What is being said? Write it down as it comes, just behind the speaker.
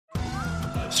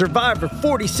Survivor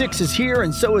 46 is here,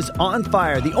 and so is On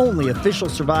Fire, the only official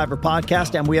Survivor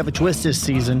podcast, and we have a twist this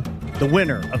season. The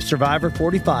winner of Survivor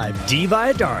 45, Dee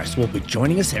Valladares, will be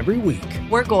joining us every week.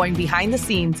 We're going behind the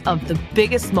scenes of the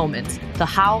biggest moments, the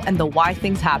how and the why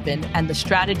things happen, and the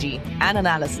strategy and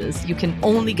analysis you can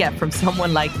only get from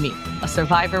someone like me, a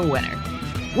Survivor winner.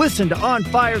 Listen to On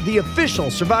Fire, the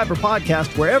official Survivor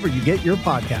podcast, wherever you get your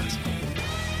podcast.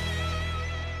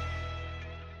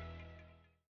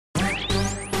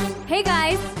 Hey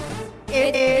guys,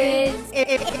 it's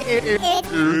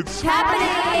happening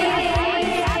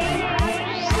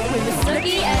with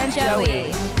Snooki and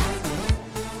Joey.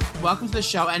 Welcome to the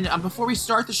show, and before we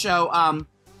start the show,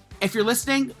 if you're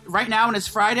listening right now and it's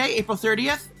Friday, April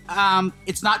 30th,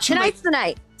 it's not too Tonight's late the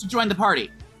night to join the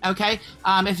party. Okay,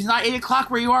 if it's not 8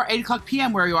 o'clock where you are, 8 o'clock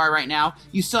p.m. where you are right now,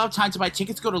 you still have time to buy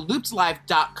tickets. Go to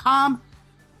loopslive.com.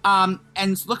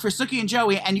 And look for Snooki and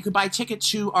Joey, and you can buy a ticket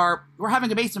to we're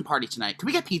having a basement party tonight. Can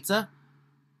we get pizza?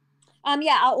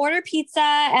 Yeah, I'll order pizza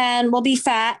and we'll be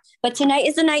fat. But tonight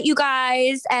is the night, you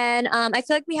guys. And I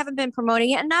feel like we haven't been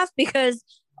promoting it enough because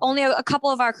only a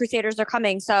couple of our Crusaders are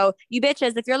coming. So you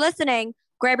bitches, if you're listening,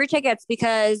 grab your tickets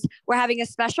because we're having a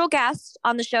special guest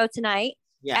on the show tonight.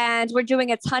 Yeah. And we're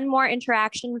doing a ton more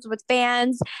interactions with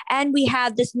fans. And we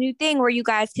have this new thing where you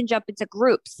guys can jump into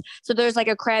groups. So there's like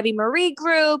a Krabby Marie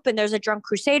group and there's a Drunk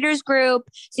Crusaders group.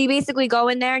 So you basically go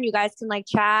in there and you guys can like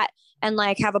chat and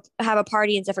like have a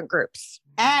party in different groups.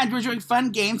 And we're doing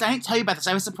fun games. I didn't tell you about this. I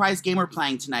have a surprise game we're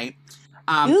playing tonight.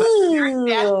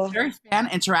 Very fan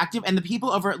interactive, and the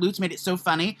people over at Lutz made it so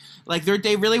funny. Like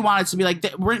they really wanted to be like,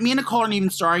 me and Nicole aren't even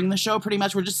starring in the show. Pretty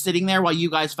much, we're just sitting there while you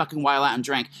guys fucking while out and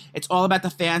drink. It's all about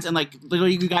the fans, and like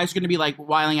literally, you guys are gonna be like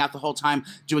whiling out the whole time,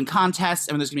 doing contests,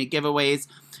 and there's gonna be giveaways,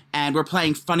 and we're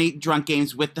playing funny drunk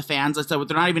games with the fans. So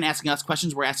they're not even asking us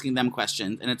questions; we're asking them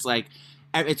questions, and it's like.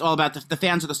 It's all about the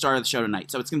fans are the star of the show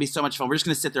tonight. So it's going to be so much fun. We're just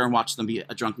going to sit there and watch them be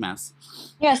a drunk mess.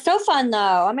 Yeah, so fun,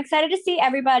 though. I'm excited to see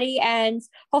everybody. And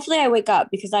hopefully I wake up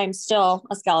because I'm still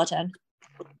a skeleton.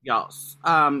 Yes.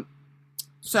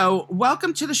 So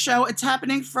welcome to the show. It's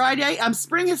happening Friday.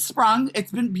 Spring has sprung.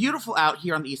 It's been beautiful out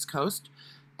here on the East Coast.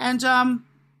 And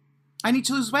I need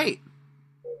to lose weight.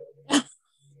 What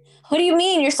do you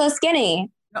mean? You're so skinny.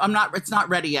 No, I'm not. It's not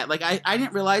ready yet. Like I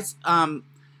didn't realize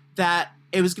that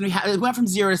it was going to be, it went from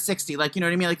 0 to 60. Like, you know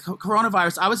what I mean? Like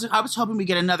coronavirus. I was hoping we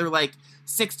get another like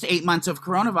 6 to 8 months of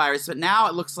coronavirus, but now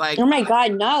it looks like, oh my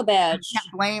God, no, bitch.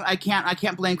 I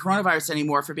can't blame coronavirus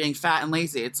anymore for being fat and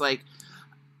lazy. It's like,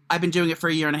 I've been doing it for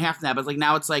a year and a half now, but like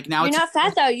now it's like, now you're not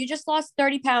fat though. You just lost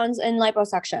 30 pounds in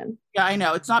liposuction. Yeah, I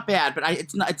know. It's not bad, but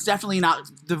it's definitely not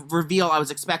the reveal I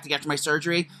was expecting after my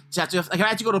surgery. If I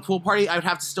had to go to a pool party, I would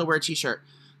have to still wear a t-shirt.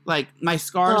 Like my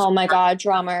scars. Oh my God,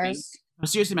 drummers.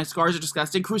 Seriously, my scars are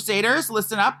disgusting. Crusaders,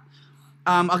 listen up.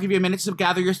 I'll give you a minute to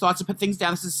gather your thoughts and put things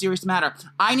down. This is a serious matter.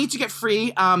 I need to get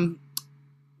free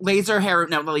laser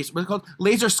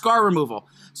scar removal.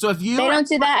 So if you... They don't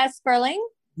do that at Sperling?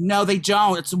 No, they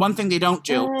don't. It's one thing they don't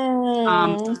do.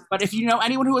 But if you know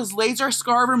anyone who has laser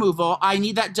scar removal, I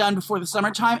need that done before the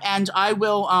summertime, and I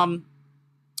will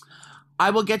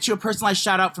get you a personalized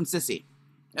shout out from Sissy.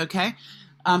 Okay?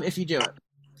 If you do it.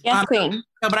 Yes, queen.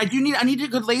 No, but I need a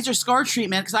good laser scar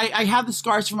treatment because I have the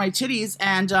scars for my titties,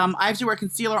 and I have to wear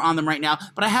concealer on them right now,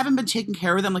 but I haven't been taking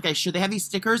care of them like I should. They have these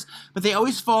stickers, but they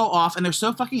always fall off, and they're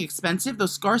so fucking expensive.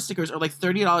 Those scar stickers are like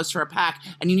 $30 for a pack,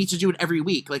 and you need to do it every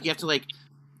week. Like, you have to like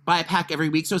buy a pack every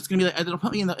week, so it's gonna be like, it'll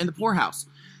put me in the poorhouse.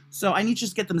 So I need to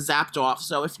just get them zapped off.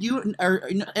 So if you are,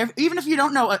 even if you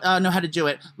don't know how to do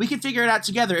it, we can figure it out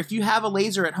together. If you have a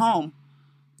laser at home,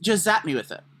 just zap me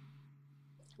with it.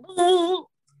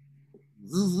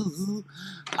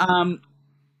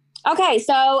 Okay,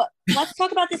 so let's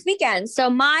talk about this weekend. So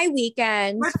my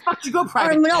weekend. Where the fuck did you go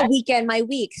private? My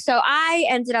week. So I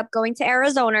ended up going to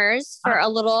Arizona's for a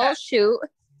little shoot.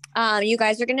 You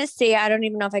guys are going to see. I don't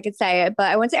even know if I could say it, but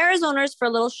I went to Arizona's for a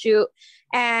little shoot,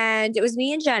 and it was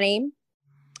me and Jenny.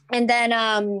 And then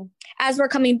as we're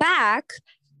coming back,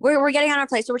 we're getting on our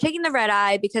place. So we're taking the red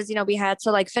eye because, you know, we had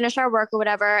to like finish our work or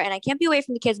whatever. And I can't be away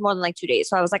from the kids more than like 2 days.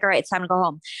 So I was like, all right, it's time to go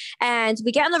home. And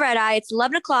we get on the red eye. It's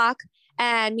 11 o'clock.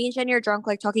 And me and Jenny are drunk,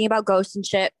 like talking about ghosts and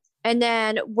shit. And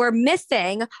then we're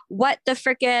missing what the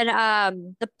freaking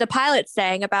the pilot's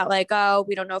saying about like, oh,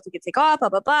 we don't know if we could take off, blah,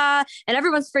 blah, blah. And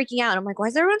everyone's freaking out. I'm like, why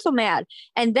is everyone so mad?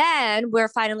 And then we're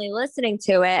finally listening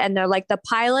to it. And they're like, the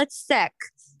pilot's sick.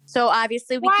 So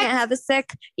obviously we can't have a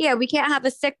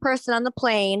sick person on the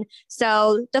plane.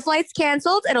 So the flight's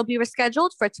canceled. It'll be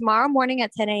rescheduled for tomorrow morning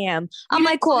at 10 a.m. I'm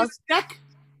like, cool.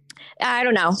 I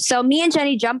don't know. So me and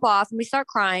Jenny jump off and we start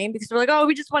crying because we're like, oh,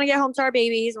 we just want to get home to our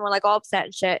babies. And we're like all upset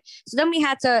and shit. So then we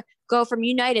had to go from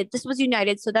United. This was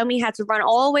United. So then we had to run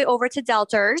all the way over to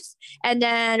Delters. And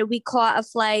then we caught a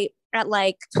flight at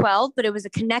like 12, but it was a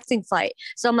connecting flight.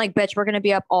 So I'm like, bitch, we're going to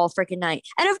be up all freaking night.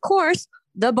 And of course,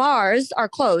 the bars are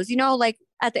closed. You know, like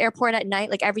at the airport at night,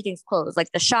 like everything's closed,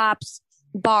 like the shops,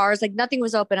 bars, like nothing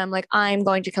was open. I'm like, I'm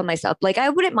going to kill myself. Like I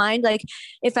wouldn't mind like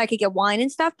if I could get wine and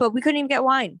stuff, but we couldn't even get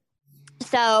wine.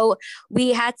 So we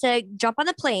had to jump on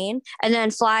the plane and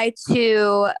then fly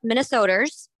to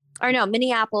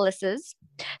Minneapolis's.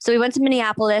 So we went to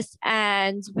Minneapolis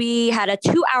and we had a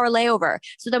 2-hour layover.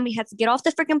 So then we had to get off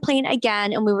the freaking plane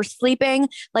again. And we were sleeping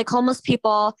like homeless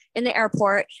people in the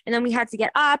airport. And then we had to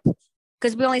get up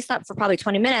because we only slept for probably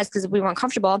 20 minutes because we weren't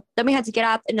comfortable. Then we had to get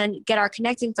up and then get our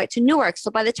connecting flight to Newark.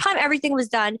 So by the time everything was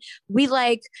done, we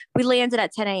landed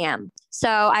at 10 a.m. So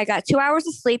I got 2 hours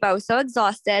of sleep. I was so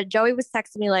exhausted. Joey was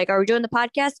texting me like, are we doing the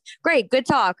podcast? Great. Good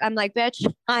talk. I'm like, bitch,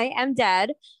 I am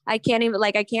dead. I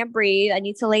can't breathe. I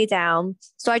need to lay down.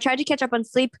 So I tried to catch up on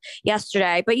sleep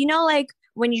yesterday, but you know, like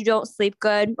when you don't sleep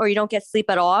good or you don't get sleep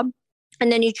at all,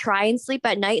 and then you try and sleep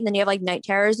at night and then you have like night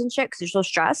terrors and shit because you're so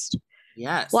stressed.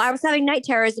 Yes. Well, I was having night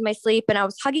terrors in my sleep and I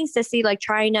was hugging Sissy, like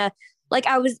trying to,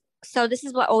 so this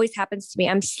is what always happens to me.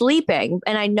 I'm sleeping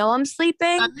and I know I'm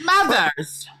sleeping.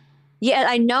 Mothers. Yeah,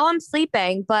 I know I'm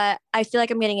sleeping, but I feel like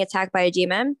I'm getting attacked by a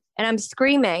demon and I'm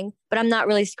screaming, but I'm not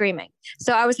really screaming.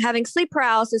 So I was having sleep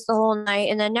paralysis the whole night.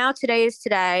 And then now today is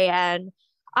today and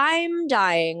I'm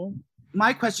dying.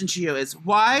 My question to you is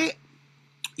why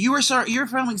you're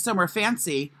filming somewhere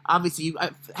fancy. Obviously,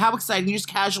 how exciting. You just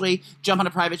casually jump on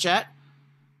a private jet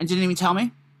and didn't even tell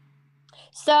me?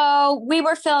 So we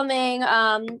were filming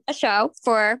a show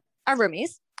for our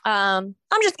roomies. I'm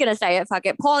just going to say it. Fuck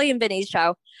it. Paulie and Vinny's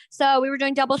show. So we were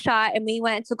doing double shot and we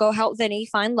went to go help Vinny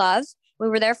find love. We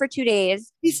were there for 2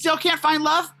 days. He still can't find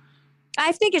love?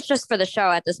 I think it's just for the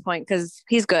show at this point because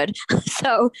he's good.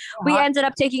 So we ended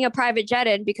up taking a private jet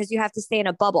in because you have to stay in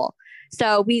a bubble.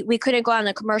 So we couldn't go on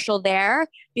a commercial there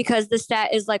because the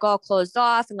set is like all closed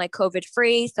off and like COVID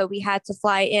free. So we had to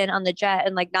fly in on the jet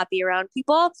and like not be around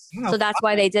people. So that's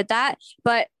why they did that.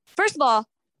 But first of all,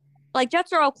 like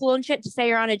jets are all cool and shit to say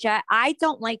you're on a jet. I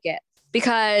don't like it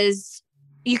because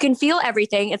you can feel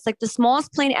everything. It's like the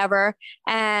smallest plane ever.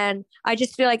 And I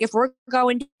just feel like if we're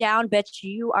going down, bitch,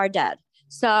 you are dead.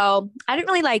 So I didn't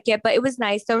really like it, but it was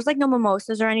nice. There was like no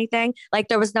mimosas or anything. Like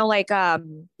there was no like, there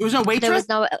was no waitress? There was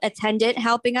no attendant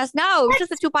helping us. No, it was just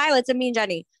the two pilots and me and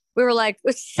Jenny. We were like, it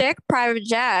was sick private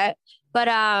jet. But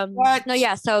no,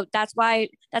 yeah. So that's why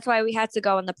we had to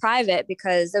go in the private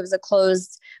because it was a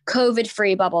closed COVID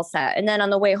free bubble set. And then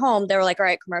on the way home, they were like, all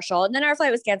right, commercial. And then our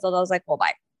flight was canceled. I was like, well,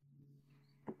 bye.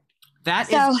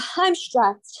 I'm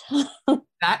stressed.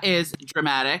 That is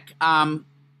dramatic.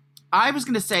 I was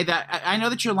going to say that I know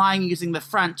that you're lying using the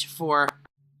front for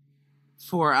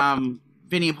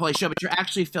Vinny and Paulie's show, but you're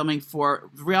actually filming for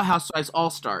Real Housewives All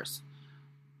Stars.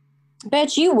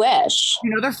 Bitch, you wish.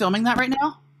 You know they're filming that right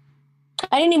now?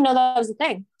 I didn't even know that was a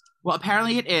thing. Well,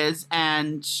 apparently it is,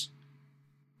 and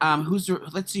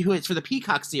let's see who it's for the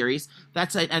Peacock series.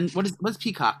 That's it. And what's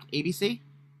Peacock? ABC?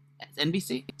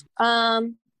 NBC?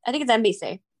 I think it's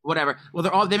NBC. Whatever.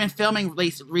 Well, they've been filming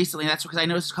recently. That's because I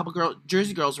noticed a couple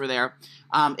Jersey girls were there.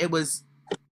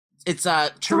 It's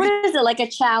So what is it, like a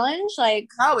challenge? Like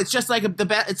no, it's just like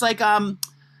it's like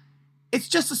it's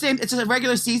just the same. It's a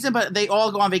regular season, but they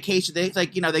all go on vacation. They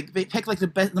like they pick like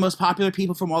the most popular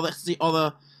people from all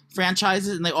the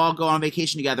franchises, and they all go on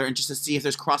vacation together, and just to see if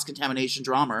there's cross contamination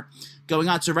drama going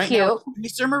on. So right now,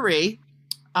 Mr. Marie,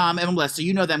 and Melissa,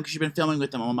 you know them because you've been filming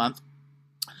with them all month.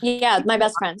 Yeah, my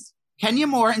best friends. Kenya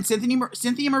Moore and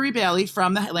Cynthia Marie Bailey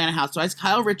from the Atlanta Housewives,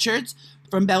 Kyle Richards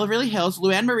from Beverly Hills,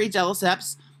 Luann Marie de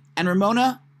Lesseps, and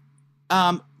Ramona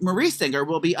Marie Singer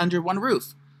will be under one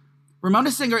roof.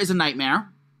 Ramona Singer is a nightmare.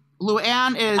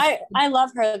 Luann is... I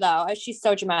love her, though. She's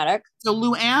so dramatic. So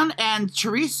Luann and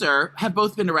Teresa have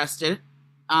both been arrested.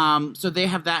 So they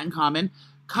have that in common.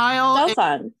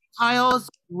 Fun. Kyle's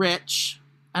rich.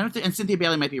 I don't think... And Cynthia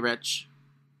Bailey might be rich.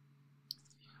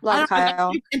 Love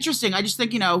Kyle. Interesting. I just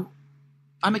think,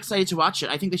 I'm excited to watch it.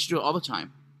 I think they should do it all the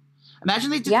time. Imagine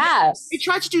they did. Yes. They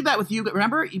tried to do that with you.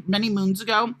 Remember many moons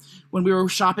ago when we were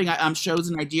shopping at shows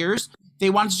and ideas, they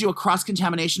wanted to do a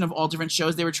cross-contamination of all different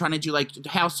shows. They were trying to do like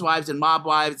Housewives and Mob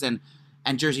Wives and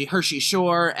Jersey Hershey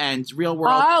Shore and Real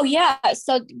World. Oh, yeah.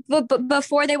 So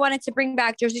before they wanted to bring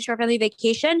back Jersey Shore Family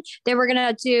Vacation, they were going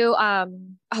to do,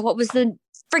 what was the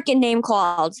freaking name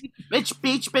called? Beach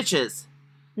Bitches.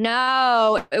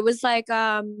 No, it was like,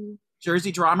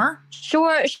 Jersey drummer?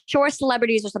 Shore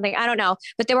celebrities or something. I don't know.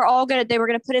 But they were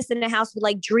gonna put us in the house with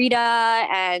like Drita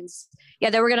and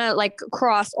they were gonna like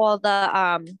cross all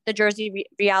the Jersey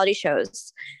reality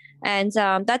shows. And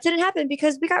that didn't happen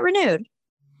because we got renewed.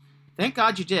 Thank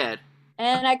God you did.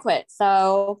 And I quit.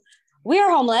 So we are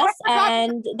homeless.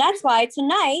 And that's why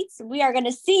tonight we are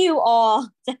gonna see you all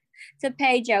to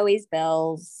pay Joey's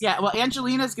bills. Yeah, well,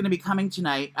 Angelina's going to be coming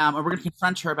tonight, and we're going to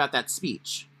confront her about that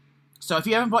speech. So if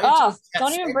you haven't bought your tickets,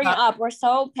 don't even bring it up. We're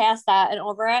so past that and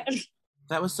over it.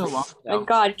 That was so long ago. My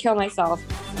God, kill myself.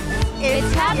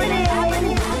 It's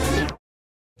happening.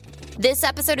 This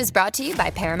episode is brought to you by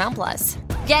Paramount Plus.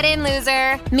 Get in,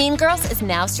 loser! Mean Girls is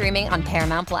now streaming on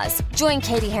Paramount Plus. Join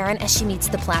Katie Heron as she meets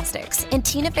the plastics in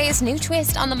Tina Fey's new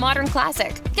twist on the modern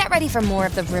classic. Get ready for more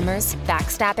of the rumors,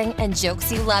 backstabbing, and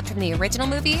jokes you loved from the original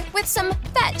movie with some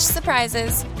fetch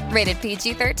surprises. Rated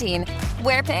PG-13.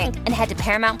 Wear pink and head to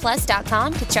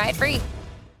ParamountPlus.com to try it free.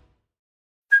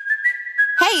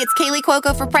 Hey, it's Kaylee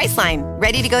Cuoco for Priceline.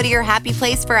 Ready to go to your happy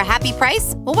place for a happy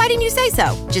price? Well, why didn't you say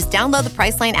so? Just download the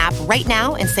Priceline app right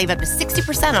now and save up to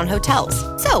 60% on hotels.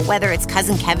 So whether it's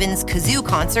Cousin Kevin's Kazoo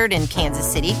Concert in Kansas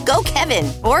City, go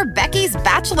Kevin, or Becky's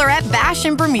Bachelorette Bash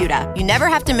in Bermuda, you never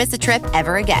have to miss a trip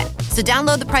ever again. So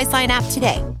download the Priceline app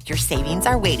today. Your savings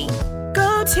are waiting.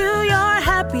 Go to your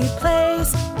happy place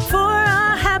for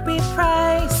a happy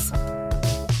price.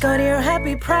 Go to your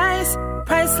happy price,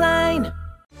 Priceline.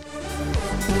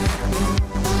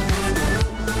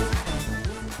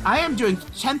 I am doing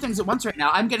 10 things at once right now.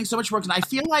 I'm getting so much work, and I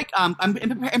feel like I'm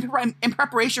in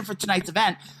preparation for tonight's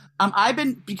event. I've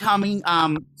been becoming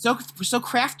so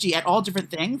crafty at all different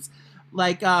things,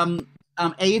 like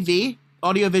AV,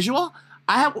 audio visual.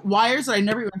 I have wires that I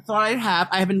never even thought I'd have.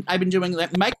 I've been doing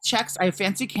like mic checks. I have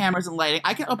fancy cameras and lighting.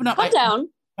 I can open up my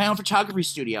own photography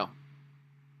studio.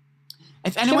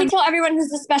 If anyone, should we tell everyone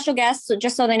who's a special guest,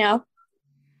 just so they know?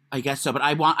 I guess so, but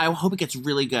I hope it gets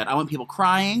really good. I want people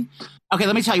crying. Okay,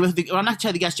 let me tell you. I'm not going to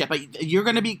tell the guest yet, but you're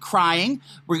going to be crying.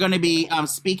 We're going to be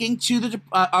speaking to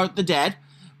the dead.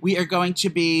 We are going to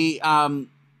be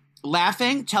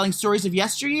laughing, telling stories of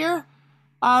yesteryear,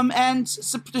 and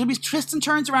there'll be twists and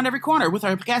turns around every corner with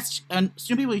our guests. And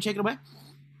Snoopy, will you take it away?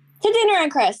 To dinner and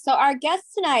Chris. So our guest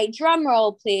tonight, drum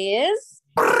roll please,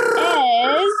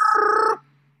 is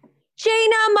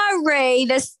Gina Marie,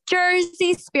 this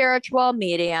Jersey spiritual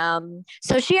medium.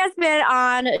 So she has been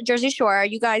on Jersey Shore.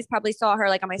 You guys probably saw her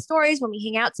like on my stories when we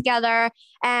hang out together.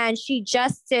 And she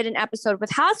just did an episode with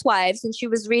Housewives and she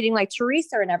was reading like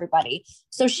Teresa and everybody.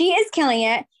 So she is killing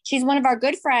it. She's one of our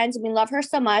good friends and we love her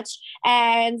so much.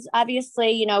 And obviously,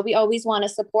 you know, we always want to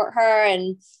support her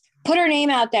and put her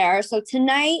name out there. So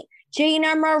tonight,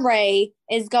 Gina Marie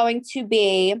is going to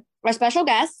be our special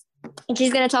guest. And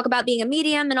she's going to talk about being a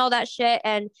medium and all that shit.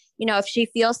 And, you know, if she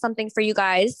feels something for you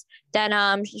guys,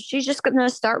 then she's just going to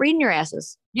start reading your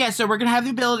asses. Yeah, so we're going to have the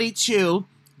ability to...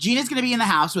 Gina's going to be in the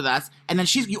house with us. And then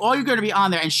all you're going to be on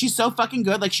there. And she's so fucking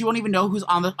good. Like, she won't even know who's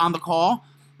on the call.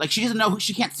 Like, she doesn't know.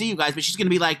 She can't see you guys. But she's going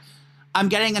to be like, I'm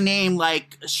getting a name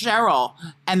like Cheryl.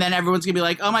 And then everyone's going to be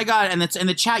like, oh, my God. And it's in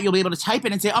the chat. You'll be able to type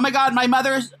it and say, oh, my God, my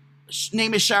mother's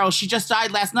name is Cheryl. She just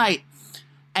died last night.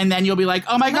 And then you'll be like,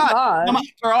 oh my God,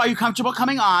 girl, are you comfortable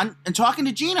coming on and talking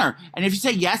to Gina? And if you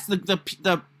say yes,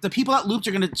 the people at Loops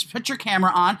are going to put your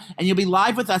camera on and you'll be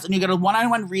live with us and you get a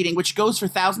one-on-one reading, which goes for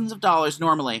thousands of dollars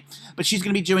normally. But she's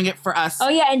going to be doing it for us. Oh,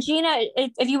 yeah. And Gina,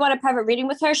 if you want a private reading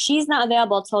with her, she's not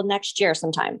available till next year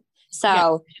sometime.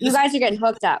 So you guys are getting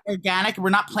hooked up. Organic. We're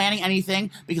not planning anything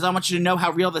because I want you to know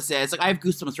how real this is. Like I have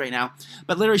goosebumps right now.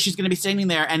 But literally, she's going to be standing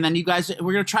there, and then you guys,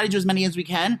 we're going to try to do as many as we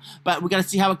can. But we got to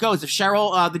see how it goes. If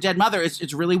Cheryl, the dead mother,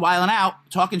 is really wiling out,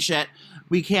 talking shit,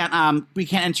 we can't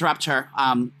interrupt her.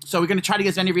 So we're going to try to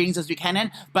get as many readings as we can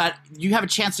in. But you have a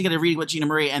chance to get a reading with Gina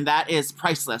Marie, and that is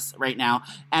priceless right now.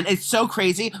 And it's so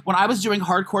crazy. When I was doing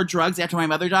hardcore drugs after my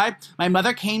mother died, my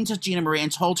mother came to Gina Marie and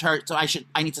told her,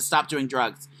 I need to stop doing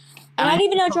drugs. And I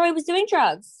didn't even know Joey was doing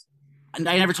drugs. And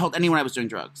I never told anyone I was doing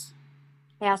drugs.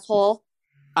 Asshole.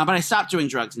 But I stopped doing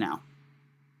drugs now.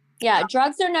 Yeah,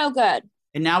 drugs are no good.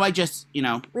 And now I just, we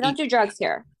don't do drugs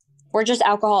here. We're just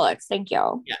alcoholics. Thank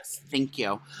you. Yes, thank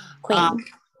you. Queen.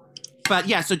 But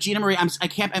yeah, so Gina Marie, I'm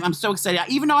so excited.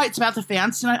 Even though it's about the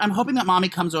fans tonight, I'm hoping that Mommy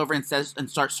comes over and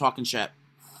starts talking shit.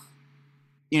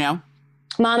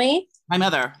 Mommy? My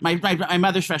mother. My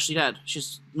mother's freshly dead.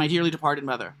 She's my dearly departed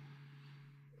mother.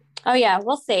 Oh, yeah,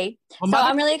 we'll see. Well,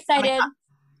 I'm really excited.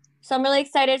 So I'm really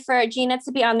excited for Gina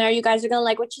to be on there. You guys are going to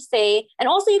like what you say. And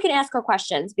also you can ask her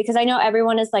questions because I know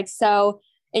everyone is like so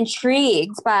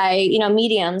intrigued by,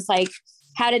 mediums. Like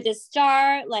how did this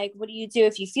start? Like, what do you do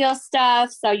if you feel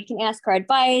stuff? So you can ask her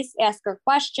advice, ask her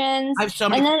questions. I have so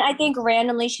many. And then I think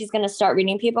randomly she's going to start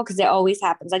reading people because it always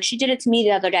happens. Like she did it to me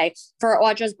the other day for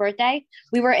Audra's birthday.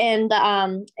 We were in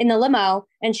the limo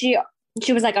and she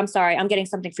was like, I'm sorry, I'm getting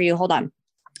something for you. Hold on.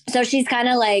 So she's kind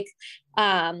of like,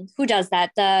 who does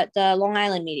that? The Long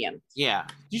Island medium. Yeah.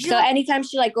 So anytime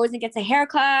she like goes and gets a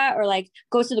haircut or like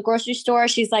goes to the grocery store,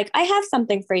 she's like, I have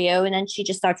something for you. And then she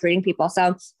just starts reading people.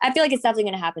 So I feel like it's definitely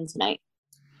going to happen tonight.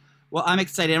 Well, I'm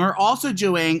excited. And we're also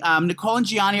doing, Nicole and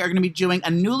Gianni are going to be doing a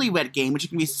newlywed game, which is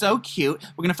going to be so cute.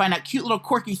 We're going to find out cute little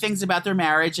quirky things about their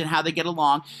marriage and how they get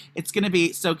along. It's going to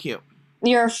be so cute.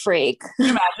 You're a freak. Can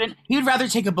you imagine? He would rather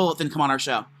take a bullet than come on our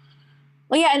show.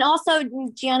 Well, yeah. And also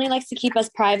Gianni likes to keep us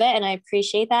private and I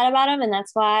appreciate that about him. And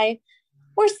that's why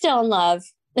we're still in love.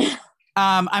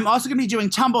 I'm also going to be doing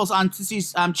tumbles on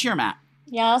Sissy's cheer mat.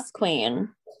 Yes, queen.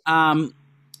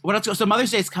 What else? So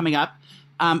Mother's Day is coming up.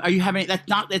 Are you having?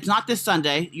 It's not this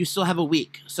Sunday. You still have a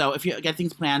week. So if you get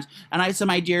things planned, and I have some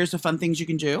ideas of fun things you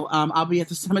can do. I'll be at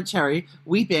the cemetery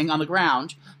weeping on the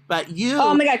ground. But you.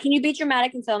 Oh my God! Can you be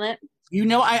dramatic and film it? You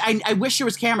know, I wish there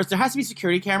was cameras. There has to be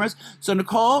security cameras. So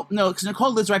because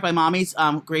Nicole lives right by Mommy's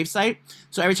gravesite.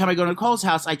 So every time I go to Nicole's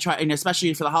house, I try, and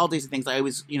especially for the holidays and things, I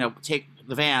always, take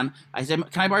the van. I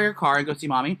said, can I borrow your car and go see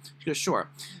Mommy? She goes, sure.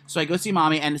 So I go see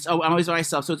Mommy, and I'm always by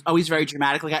myself, so it's always very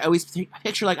dramatic. Like I always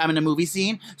picture like I'm in a movie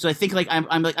scene. So I think like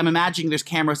I'm imagining there's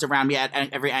cameras around me at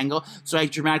every angle. So I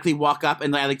dramatically walk up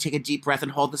and I like take a deep breath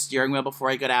and hold the steering wheel before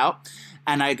I get out.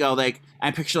 And I go like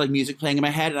I picture like music playing in my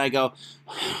head, and I go.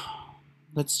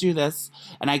 Let's do this.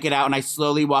 And I get out and I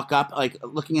slowly walk up, like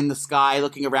looking in the sky,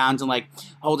 looking around and like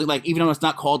holding, like, even though it's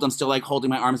not cold, I'm still like holding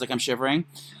my arms like I'm shivering.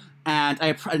 And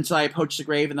until I approach the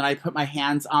grave, and then I put my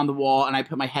hands on the wall and I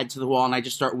put my head to the wall and I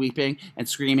just start weeping and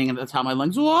screaming at the top of my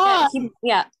lungs. What?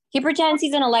 He pretends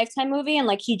he's in a Lifetime movie and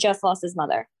like he just lost his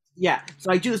mother. Yeah.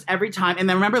 So I do this every time. And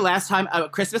then remember last time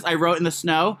Christmas, I wrote in the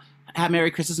snow, "Have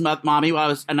Merry Christmas, Mommy,"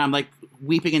 and I'm like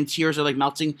weeping and tears are like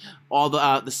melting all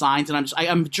the signs, and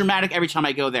I'm dramatic every time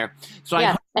I go there. So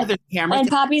I hope the cameras. And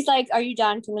Poppy's like, "Are you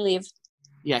done? Can we leave?"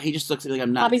 Yeah, he just looks at me like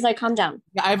I'm not. Poppy's like, "Calm down."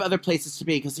 Yeah, I have other places to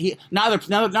be because not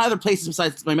other places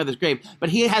besides my mother's grave, but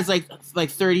he has like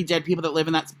 30 dead people that live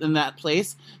in that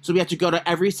place. So we have to go to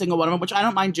every single one of them, which I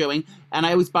don't mind doing. And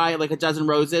I always buy like a dozen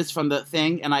roses from the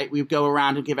thing, and we go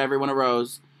around and give everyone a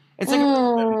rose. It's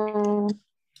like.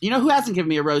 You know who hasn't given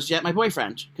me a rose yet? My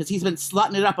boyfriend, because he's been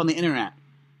slutting it up on the internet.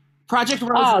 Project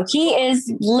Rose. Oh, he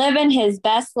is living his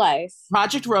best life.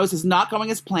 Project Rose is not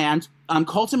going as planned.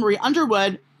 Colton Marie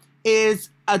Underwood is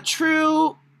a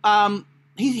true.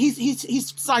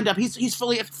 He's signed up. He's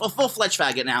fully a full-fledged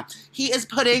faggot now. He is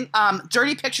putting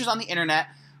dirty pictures on the internet,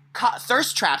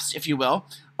 thirst traps, if you will,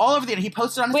 all over the internet. He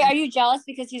posted on. Wait, are you jealous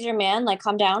because he's your man? Like,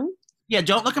 calm down. Yeah,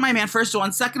 don't look at my man, first of all.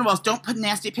 And second of all, don't put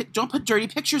dirty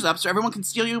pictures up so everyone can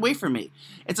steal you away from me.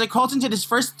 It's like Colton did his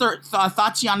first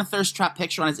Tatiana thirst trap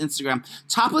picture on his Instagram.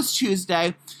 Topless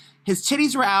Tuesday. His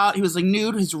titties were out. He was like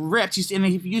nude. He's ripped. He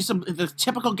used the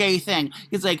typical gay thing.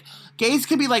 He's like, gays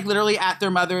could be like literally at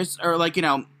their mother's or like,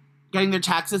 getting their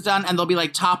taxes done, and they'll be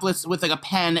like topless with like a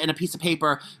pen and a piece of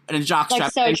paper and a jockstrap.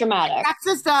 Like so dramatic.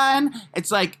 Taxes done.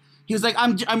 It's like, he was like,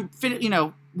 I'm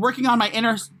working on my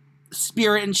inner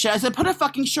spirit and shit. I said, put a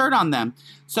fucking shirt on them.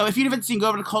 So if you haven't seen, go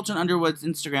over to Colton Underwood's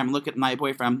Instagram and look at my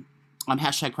boyfriend on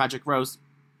hashtag Project Rose.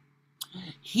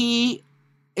 He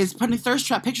is putting thirst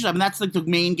trap pictures up, and that's like the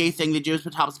main gay thing they do is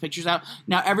put topless pictures out.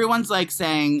 Now everyone's like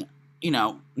saying,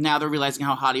 now they're realizing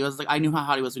how hot he was. Like, I knew how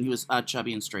hot he was when he was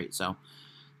chubby and straight. So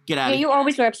get out of here. You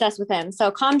always were obsessed with him.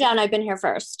 So calm down. I've been here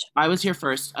first. I was here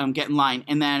first. Get in line.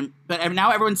 And then, but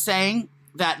now everyone's saying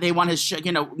that they want his,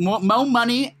 more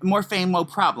money, more fame, more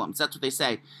problems. That's what they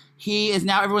say. He is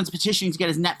now, everyone's petitioning to get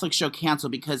his Netflix show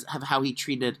canceled because of how he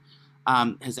treated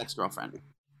his ex-girlfriend.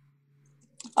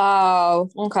 Oh,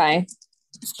 okay.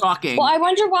 Stalking. Well, I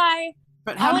wonder why.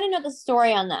 But I want to know the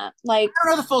story on that. Like, I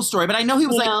don't know the full story, but I know he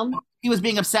was he was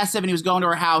being obsessive and he was going to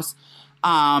her house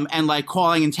and like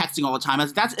calling and texting all the time.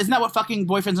 Isn't that what fucking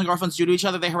boyfriends and girlfriends do to each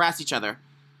other? They harass each other.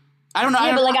 I don't know.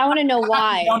 Yeah, I want to know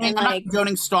why. I'm not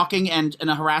condoning stalking and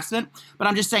a harassment, but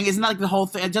I'm just saying, isn't that like the whole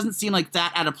thing? It doesn't seem like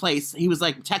that out of place. He was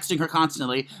like texting her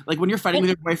constantly. Like when you're fighting with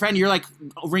your boyfriend, you're like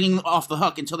ringing off the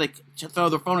hook until they throw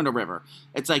their phone in a river.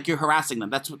 It's like you're harassing them.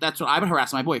 That's what I would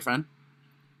harass my boyfriend.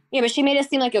 Yeah, but she made it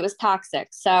seem like it was toxic.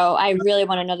 So I really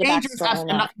want to know the backstory.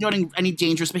 I'm not condoning any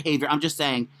dangerous behavior. I'm just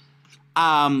saying,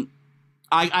 I've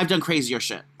done crazier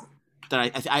shit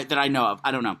that I know of.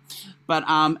 I don't know. But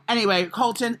anyway,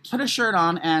 Colton, put a shirt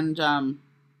on and calm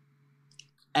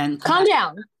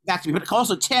down. back to me. But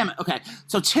also Tim. Okay,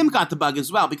 so Tim got the bug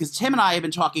as well because Tim and I have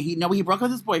been talking. He broke up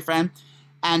with his boyfriend,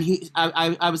 and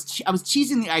I was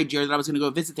teasing the idea that I was going to go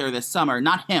visit there this summer.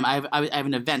 Not him. I have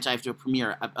an event I have to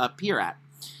appear at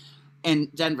in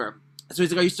Denver. So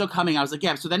he's like, "Are you still coming?" I was like,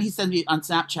 "Yeah." So then he sends me on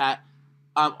Snapchat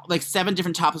like 7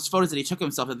 different topless photos that he took of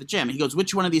himself at the gym. And he goes,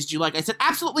 "Which one of these do you like?" I said,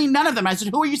 "Absolutely none of them." I said,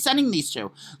 "Who are you sending these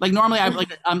to?" Like normally I'm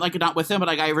like not with him, but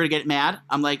like I really get mad.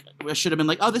 I'm like, I should have been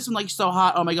like, "Oh, this one like so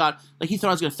hot. Oh my god!" Like he thought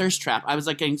I was gonna thirst trap. I was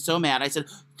like getting so mad. I said,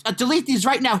 "Delete these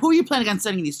right now. Who are you planning on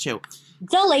sending these to?"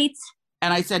 Delete.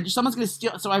 And I said, "Someone's gonna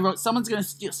steal." So I wrote, "Someone's gonna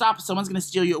steal. Stop! Someone's gonna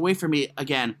steal you away from me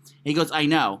again." And he goes, "I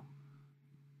know."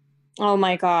 Oh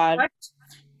my god! What?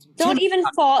 Don't even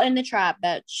fall in the trap,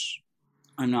 bitch.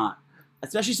 I'm not.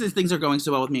 Especially since things are going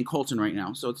so well with me and Colton right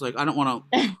now. So it's like, I don't want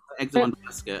to egg the one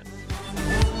basket.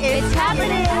 It's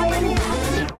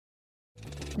happening.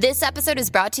 This episode is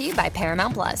brought to you by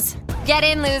Paramount Plus. Get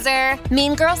in, loser!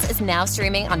 Mean Girls is now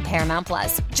streaming on Paramount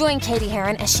Plus. Join Katie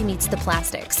Heron as she meets the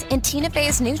plastics in Tina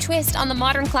Fey's new twist on the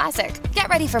modern classic. Get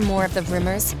ready for more of the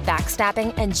rumors,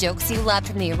 backstabbing, and jokes you loved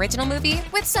from the original movie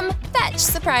with some fetch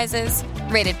surprises.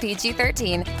 Rated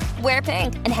PG-13. Wear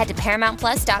pink and head to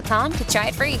ParamountPlus.com to try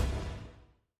it free.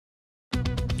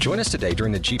 Join us today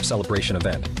during the Jeep Celebration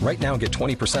event. Right now, get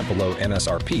 20% below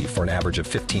MSRP for an average of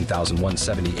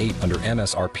 $15,178 under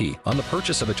MSRP on the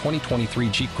purchase of a 2023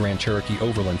 Jeep Grand Cherokee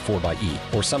Overland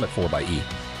 4xE or Summit 4xE.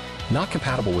 Not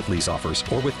compatible with lease offers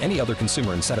or with any other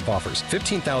consumer incentive offers.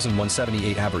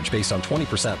 $15,178 average based on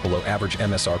 20% below average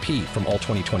MSRP from all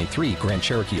 2023 Grand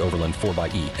Cherokee Overland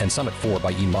 4xE and Summit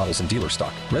 4xE models in dealer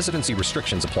stock. Residency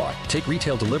restrictions apply. Take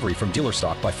retail delivery from dealer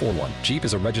stock by 4/1. Jeep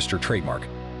is a registered trademark.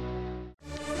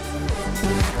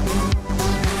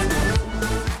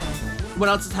 What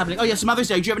else is happening? Oh, yes, Mother's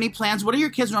Day. Do you have any plans? What do your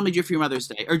kids normally do for your Mother's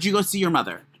Day? Or do you go see your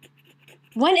mother?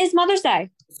 When is Mother's Day?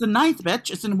 It's the 9th,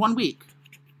 bitch. It's in 1 week.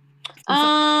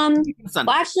 Well,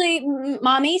 actually,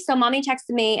 mommy texted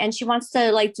me and she wants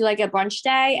to like do like a brunch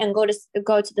day and go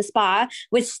to the spa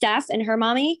with Steph and her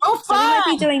mommy. Oh, fun! So we might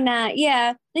be doing that.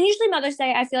 Yeah. Then usually Mother's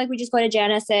Day, I feel like we just go to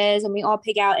Janice's and we all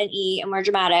pig out and eat and we're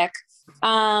dramatic.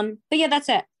 But yeah, that's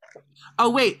it. Oh,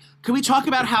 wait. Can we talk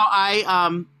about how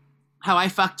I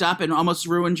fucked up and almost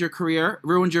ruined your career,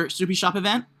 ruined your Soupy Shop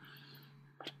event?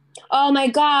 Oh my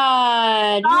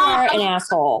God. You're an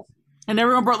asshole. And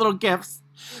everyone brought little gifts.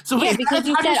 So yeah, wait, because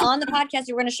you said on the podcast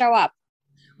you were going to show up.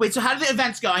 Wait, so how did the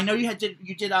events go? I know you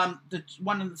did the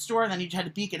one in the store and then you had a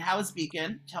Beacon. How was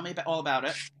Beacon? Tell me all about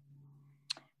it.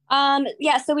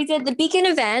 Yeah, so we did the Beacon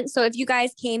event. So if you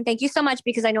guys came, thank you so much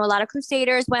because I know a lot of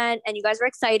Crusaders went and you guys were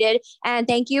excited. And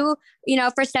thank you,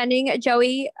 for sending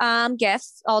Joey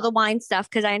gifts, all the wine stuff,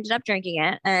 because I ended up drinking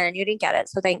it and you didn't get it.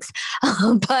 So thanks.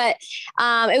 But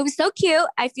it was so cute.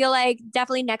 I feel like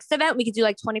definitely next event we could do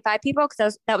like 25 people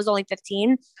because that was only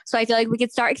 15. So I feel like we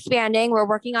could start expanding. We're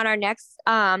working on our next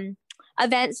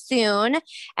event soon.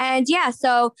 And yeah,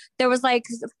 so there was like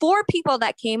 4 people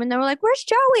that came and they were like, "Where's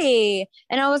Joey?"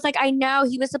 And I was like, "I know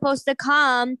he was supposed to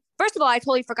come." First of all, I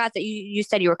totally forgot that you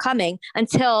said you were coming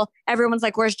until everyone's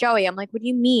like, "Where's Joey?" I'm like, "What do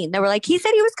you mean?" They were like, "He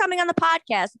said he was coming on the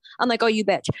podcast." I'm like, "Oh, you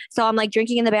bitch." So I'm like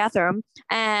drinking in the bathroom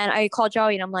and I call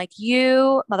Joey and I'm like,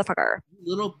 "You motherfucker."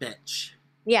 Little bitch.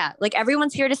 Yeah. Like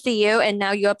everyone's here to see you and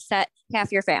now you upset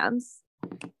half your fans.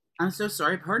 I'm so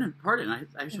sorry. Pardon.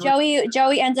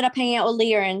 Joey ended up hanging out with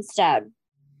Leah instead.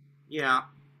 Yeah.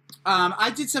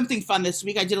 I did something fun this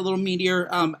week. I did a little meteor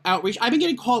outreach. I've been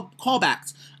getting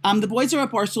callbacks. The boys over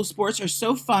at Barstool Sports are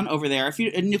so fun over there. If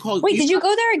you Nicole, wait, did you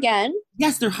go there again?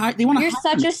 Yes, they want to. You're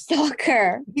such a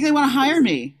stalker. I think they want to hire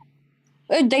me.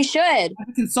 They should. I'm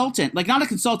a consultant, like not a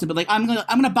consultant, but like I'm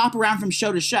gonna bop around from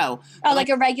show to show. Oh, like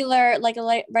a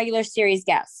regular series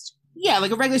guest. Yeah,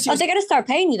 like a regular series. Oh, they're gonna start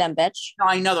paying you then, bitch. No,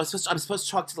 I know. I'm supposed to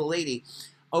talk to the lady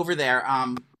over there.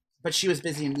 But she was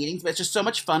busy in meetings. But it's just so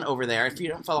much fun over there. If you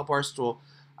don't follow Barstool,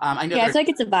 I know. Yeah, it's like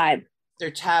it's a vibe. They're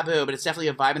taboo, but it's definitely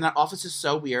a vibe. And that office is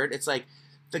so weird. It's like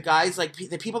the guys, like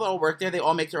the people that all work there, they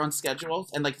all make their own schedules,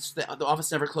 and like the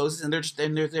office never closes. And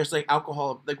there's like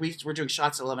alcohol. Like we're doing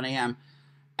shots at 11 a.m.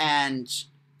 And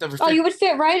you would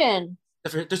fit right in.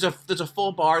 There's a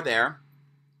full bar there.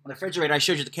 The refrigerator, I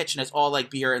showed you the kitchen, it's all like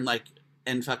beer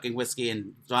and fucking whiskey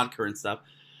and vodka and stuff.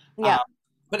 Yeah.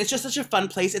 But it's just such a fun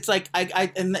place. It's like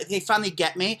and they finally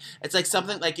get me. It's like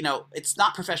something like, it's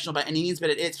not professional by any means, but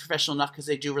it is professional enough because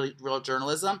they do really real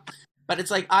journalism. But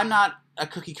it's like I'm not a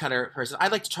cookie cutter person. I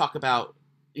like to talk about,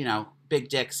 big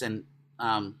dicks and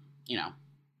and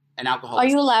alcohol. Are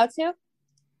you allowed to?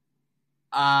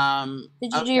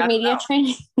 Did you do your media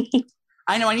training?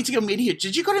 I know I need to go media.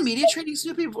 Did you go to media training,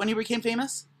 Snoopy, when you became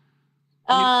famous?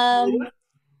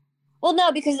 Well,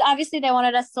 no, because obviously they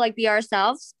wanted us to like be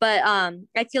ourselves, but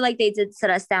I feel like they did sit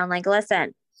us down, like,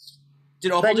 listen,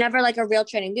 but never like a real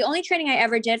training. The only training I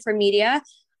ever did for media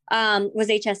was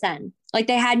HSN. Like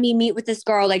they had me meet with this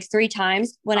girl like 3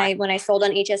 times when I sold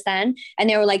on HSN, and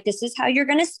they were like, this is how you're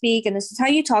gonna speak and this is how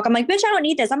you talk. I'm like, bitch, I don't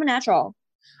need this. I'm a natural.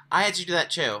 I had to do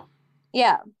that too.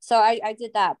 Yeah, so I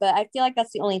did that, but I feel like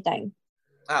that's the only thing.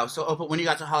 Oh, so Opal, when you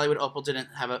got to Hollywood, Opal didn't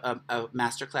have a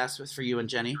master class for you and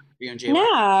Jenny? For you and Jaywa?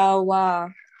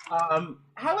 No.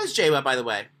 How is Jaywa, by the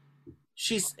way?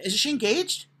 Is she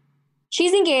engaged?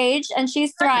 She's engaged and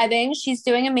she's thriving. She's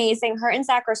doing amazing. Her and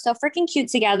Zach are so freaking cute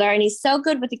together, and he's so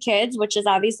good with the kids, which is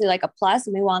obviously like a plus,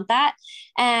 and we want that.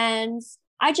 And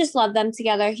I just love them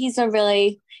together. He's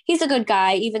a good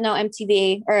guy, even though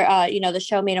MTV or the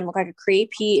show made him look like a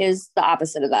creep. He is the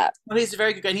opposite of that. Well, he's a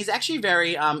very good guy, and he's actually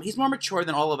very he's more mature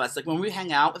than all of us. Like when we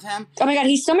hang out with him. Oh my God,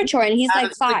 he's so mature, and he's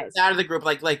like 5. Out of the group,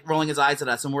 like rolling his eyes at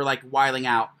us, and we're like wiling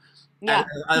out. Yeah,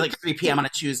 at like 3 p.m. on a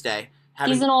Tuesday.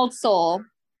 He's an old soul.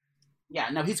 Yeah,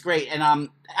 no, he's great. And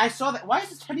I saw that. Why is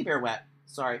this teddy bear wet?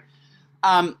 Sorry.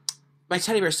 My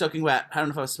teddy bear is soaking wet. I don't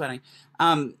know if I was sweating.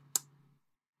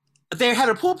 They had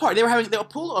a pool party. They were having the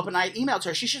pool open. I emailed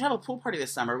her. She should have a pool party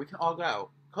this summer. We can all go.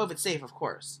 COVID safe, of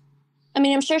course. I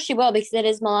mean, I'm sure she will because it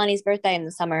is Milani's birthday in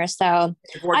the summer. So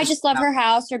I just love her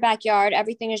house, her backyard.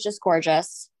 Everything is just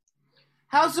gorgeous.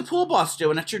 How's the pool boss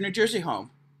doing at your New Jersey home?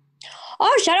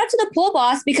 Oh, shout out to the pool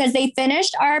boss because they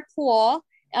finished our pool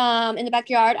in the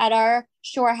backyard at our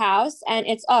shore house, and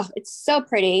it's so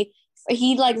pretty.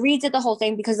 He like redid the whole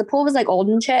thing because the pool was like old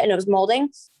and shit and it was molding.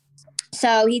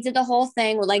 So he did the whole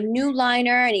thing with like new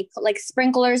liner, and he put like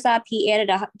sprinklers up. He added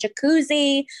a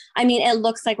jacuzzi. I mean, it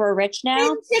looks like we're rich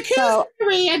now. So,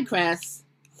 and Chris.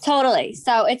 Totally.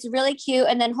 So it's really cute.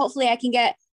 And then hopefully I can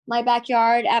get my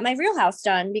backyard at my real house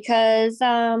done because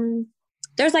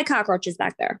there's like cockroaches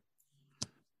back there.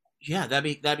 Yeah, that'd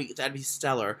be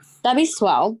stellar. That'd be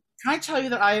swell. Can I tell you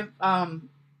that I'm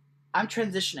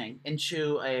transitioning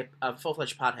into a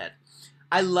full-fledged pothead.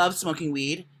 I love smoking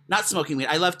weed. Not smoking weed.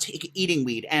 I love eating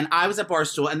weed. And I was at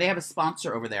Barstool, and they have a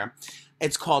sponsor over there.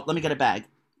 It's called, let me get a bag.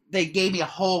 They gave me a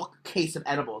whole case of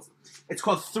edibles. It's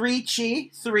called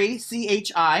 3Chi,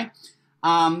 3CHI.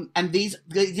 And these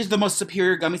are the most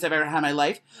superior gummies I've ever had in my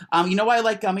life. You know why I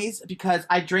like gummies? Because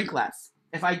I drink less.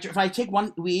 If I take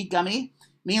one weed gummy,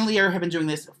 me and Leah have been doing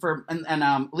this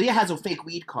and Leah has a fake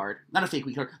weed card. Not a fake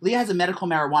weed card. Leah has a medical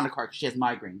marijuana card because she has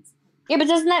migraines. Yeah, but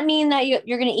doesn't that mean that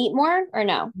you're going to eat more or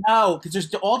no? No, because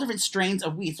there's all different strains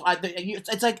of weed. So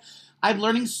it's like I'm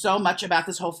learning so much about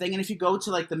this whole thing. And if you go to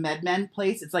like the MedMen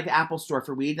place, it's like an Apple store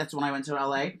for weed. That's when I went to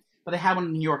LA. But they have one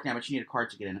in New York now, but you need a card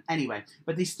to get in. Anyway,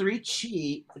 but these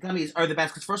 3Chi gummies are the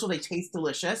best because first of all, they taste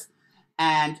delicious,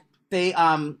 and they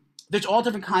there's all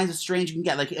different kinds of strains you can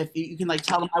get. Like if you can like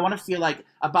tell them, I want to feel like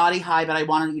a body high, but I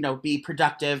want to be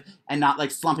productive and not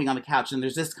like slumping on the couch. And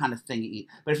there's this kind of thing you eat.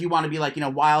 But if you want to be like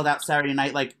wild out Saturday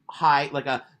night, like high, like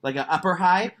a upper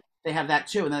high, they have that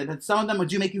too. And then, but some of them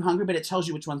do make you hungry, but it tells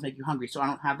you which ones make you hungry. So I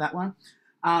don't have that one.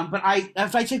 But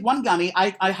if I take one gummy,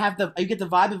 I get the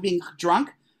vibe of being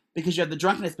drunk because you have the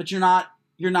drunkenness, but you're not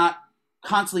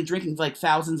constantly drinking like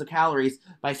thousands of calories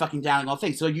by fucking downing all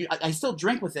things. So I still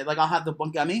drink with it. Like I'll have the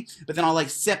one gummy, but then I'll like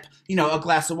sip, a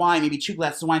glass of wine, maybe 2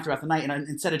 glasses of wine throughout the night, and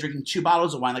instead of drinking 2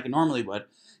 bottles of wine like I normally would.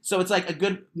 So it's like a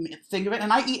good thing of it.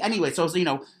 And I eat anyway. So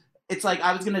it's like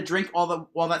I was gonna drink all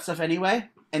that stuff anyway,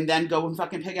 and then go and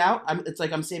fucking pig out. It's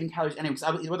like I'm saving calories anyway.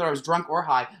 So whether I was drunk or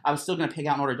high, I was still gonna pig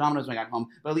out and order Domino's when I got home.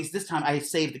 But at least this time I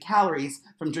saved the calories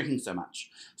from drinking so much.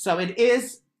 So it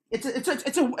is.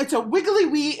 It's a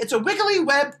wiggly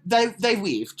web they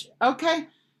weaved. Okay,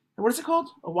 what is it called?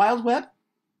 A wild web?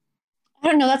 I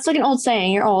don't know. That's like an old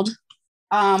saying. You're old.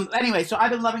 Anyway, so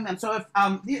I've been loving them. So if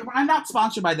I'm not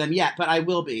sponsored by them yet, but I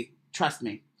will be. Trust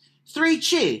me.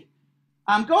 3Chi.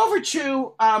 Go over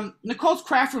to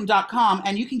Nicole'sCraftRoom.com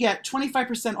and you can get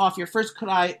 25% off your first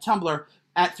Kodai tumbler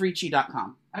at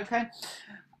 3chi.com. Okay.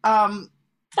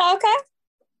 Okay.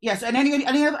 Yes, and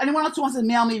anyone else who wants to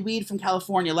mail me weed from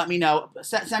California, let me know.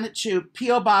 Send it to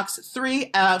P.O. Box 3,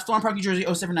 Florham Park, New Jersey,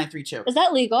 07932. Is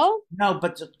that legal? No,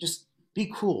 but just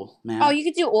be cool, man. Oh, you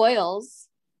could do oils.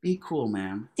 Be cool,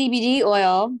 man. CBD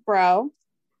oil, bro.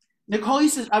 Nicole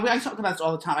used to, I talk about this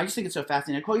all the time. I just think it's so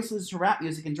fascinating. Nicole used to listen to rap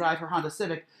music and drive her Honda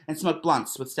Civic and smoke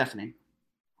blunts with Stephanie.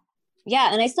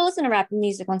 Yeah, and I still listen to rap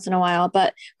music once in a while,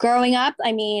 but growing up,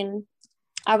 I mean,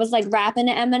 I was like rapping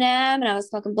to Eminem and I was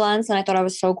smoking blunts and I thought I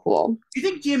was so cool. Do you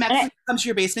think DMX comes to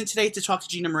your basement today to talk to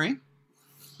Gina Marie?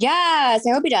 Yes,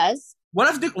 I hope he does. What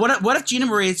if Gina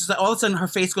Marie is just like all of a sudden her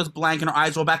face goes blank and her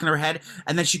eyes roll back in her head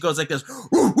and then she goes like this,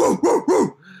 woo, woo, woo,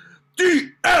 woo.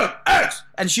 DMX,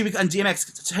 and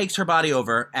DMX takes her body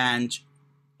over, and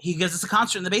he gives us a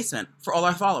concert in the basement for all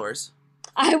our followers.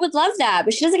 I would love that,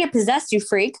 but she doesn't get possessed, you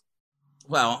freak.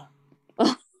 Well,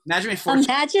 imagine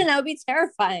that would be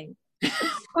terrifying.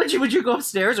 Would you go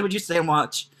upstairs, or would you stay and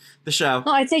watch the show?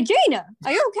 Oh, I'd say, Gina,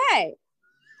 are you okay?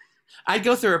 I'd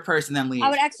go through her purse and then leave. I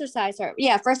would exercise her.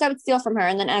 Yeah, first I would steal from her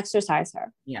and then exercise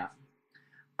her. Yeah.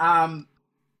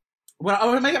 Well, I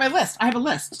want to make my list. I have a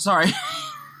list. Sorry.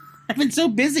 I've been so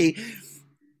busy.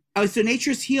 Oh, so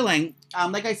Nature's Healing.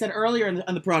 Like I said earlier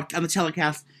on the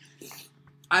telecast,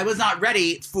 I was not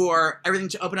ready for everything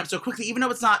to open up so quickly, even though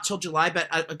it's not till July. But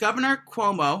the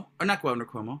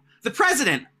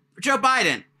president, Joe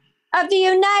Biden of the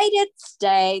United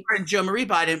States, and Joe Marie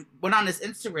Biden went on his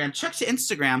Instagram, checked to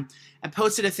Instagram, and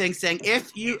posted a thing saying,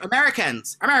 "If you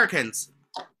Americans,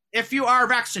 if you are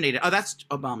vaccinated," oh, that's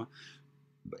Obama.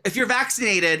 If you're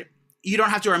vaccinated, you don't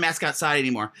have to wear a mask outside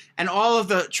anymore. And all of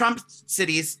the Trump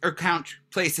cities or count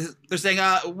places, they're saying,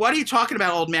 "What are you talking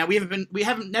about, old man? We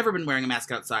haven't never been wearing a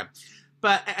mask outside."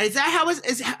 But is that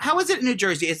how is it in New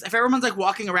Jersey? If everyone's like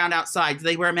walking around outside, do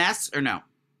they wear masks or no?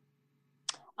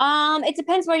 It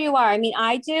depends where you are. I mean,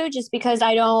 I do, just because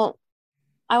I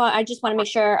just want to make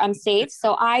sure I'm safe.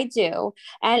 So I do.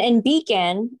 And in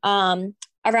Beacon, around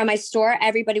my store,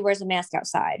 everybody wears a mask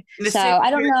outside. So I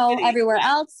don't know everywhere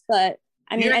else, but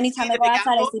I mean, anytime I go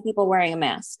outside, I see people wearing a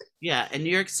mask. Yeah. In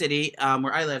New York City,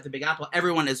 where I live, the Big Apple,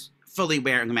 everyone is fully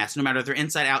wearing a mask, no matter if they're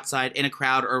inside, outside, in a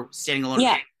crowd, or standing alone.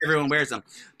 Yeah. Everyone wears them.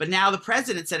 But now the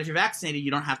president said if you're vaccinated, you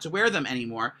don't have to wear them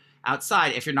anymore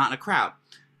outside if you're not in a crowd.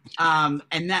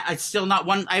 And that it's still not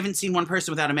one. I haven't seen one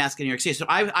person without a mask in New York City. So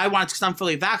I wanted, because I'm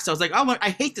fully vaxxed, I was like, oh, I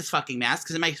hate this fucking mask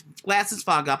because my glasses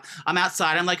fog up. I'm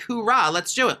outside. I'm like, hoorah,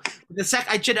 let's do it. The sec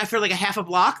I did after like a half a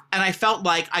block, and I felt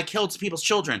like I killed people's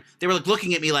children. They were like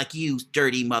looking at me like, you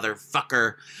dirty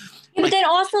motherfucker. Yeah, but then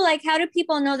also, like, how do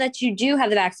people know that you do have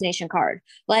the vaccination card?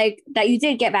 Like, that you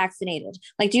did get vaccinated?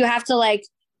 Like, do you have to like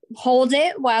hold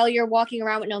it while you're walking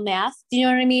around with no mask? Do you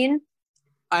know what I mean?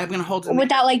 I'm going to hold it.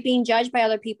 Without like being judged by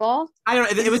other people? I don't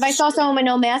know. If I saw someone with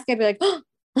no mask, I'd be like, oh.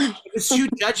 It was too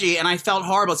judgy, and I felt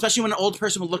horrible, especially when an old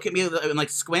person would look at me and like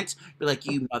squint, be like,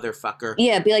 you motherfucker.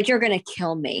 Yeah, be like, you're going to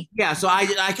kill me. Yeah, so I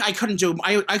couldn't do,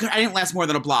 I didn't last more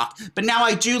than a block. But now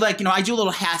I do, like, I do a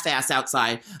little half-ass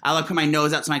outside. I like put my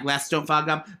nose out so my glasses don't fog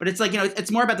up. But it's like,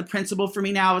 it's more about the principle for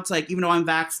me now. It's like, even though I'm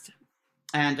vaxxed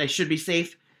and I should be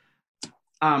safe,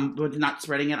 with not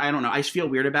spreading it, I don't know. I feel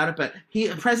weird about it, but the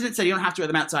president said you don't have to wear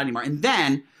them outside anymore. And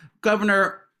then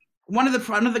one of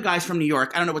the guys from New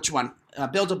York, I don't know which one,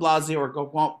 Bill de Blasio or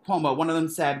Cuomo, one of them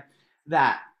said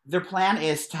that their plan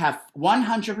is to have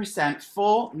 100%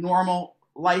 full normal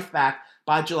life back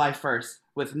by July 1st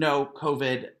with no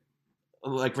COVID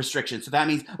like restrictions. So that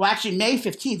means, well, actually May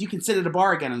 15th, you can sit at a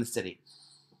bar again in the city.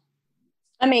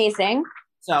 Amazing.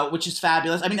 So, which is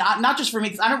fabulous. I mean, not just for me,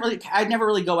 because I never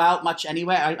really go out much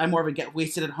anyway. I'm more of a get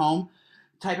wasted at home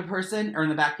type of person, or in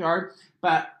the backyard.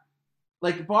 But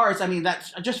like bars, I mean,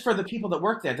 that's just for the people that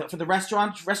work there, for the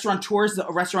restaurateurs, the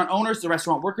restaurant owners, the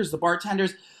restaurant workers, the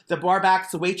bartenders, the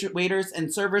barbacks, the waiters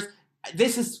and servers.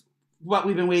 This is what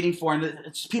we've been waiting for,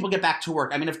 and people get back to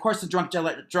work. I mean, of course, the drunk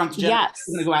degenerates are going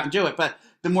to go out and do it, but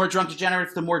the more drunk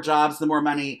degenerates, the more jobs, the more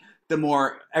money, the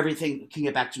more everything can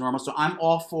get back to normal. So I'm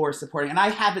all for supporting, and I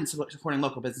have been supporting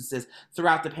local businesses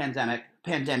throughout the pandemic.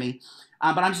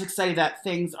 But I'm just excited that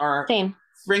things are,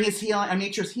 spring is healing, and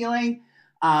nature's healing.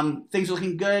 Things are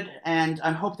looking good, and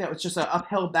I hope that it's just an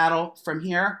uphill battle from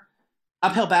here.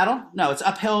 Uphill battle? No, it's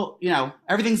uphill.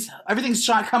 Everything's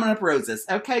coming up roses.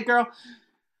 Okay, girl.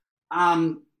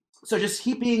 So just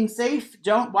keep being safe.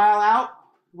 Don't while out.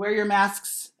 Wear your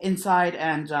masks inside,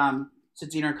 and to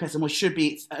Dina and Chris, and it should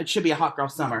be a hot girl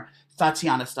summer,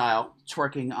 Tatiana style,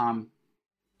 twerking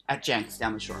at Jenks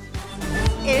down the shore.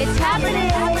 It's happening.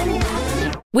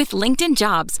 With LinkedIn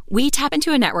Jobs, we tap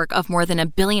into a network of more than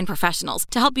 1 billion professionals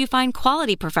to help you find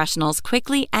quality professionals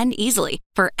quickly and easily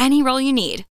for any role you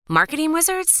need. Marketing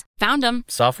wizards? Found them.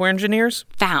 Software engineers?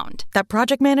 Found. That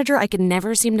project manager I could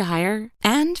never seem to hire?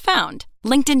 And found.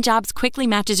 LinkedIn Jobs quickly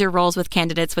matches your roles with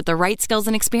candidates with the right skills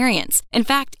and experience. In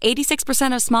fact,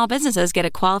 86% of small businesses get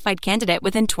a qualified candidate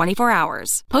within 24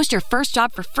 hours. Post your first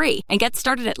job for free and get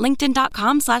started at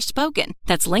linkedin.com/spoken.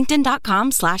 That's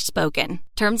linkedin.com/spoken.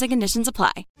 Terms and conditions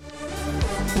apply.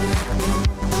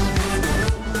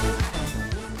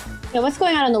 Yeah, what's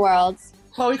going on in the world?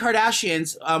 Khloe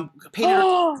Kardashian's painted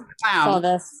her clown. Saw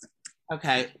this.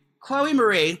 Okay, Khloe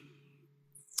Marie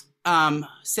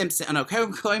Simpson. Oh no,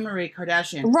 Khloe Marie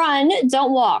Kardashian. Run,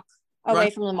 don't walk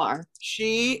away from Lamar.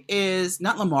 She is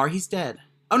not Lamar. He's dead.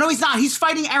 Oh no, he's not. He's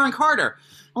fighting Aaron Carter.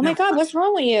 Oh my God, what's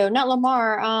wrong with you? Not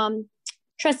Lamar,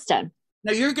 Tristan.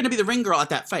 No, you're going to be the ring girl at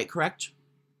that fight, correct?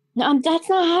 No, that's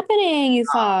not happening, you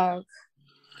fuck.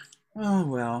 Oh,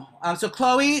 well. So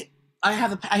Chloe, I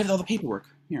have all the paperwork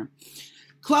here.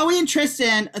 Chloe and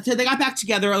Tristan, so they got back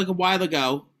together like a while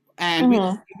ago,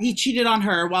 and he cheated on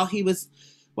her while she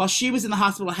was in the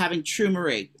hospital having True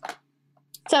Marie.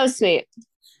 So sweet.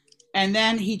 And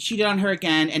then he cheated on her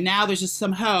again, and now there's just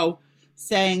some hoe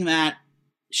saying that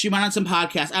she went on some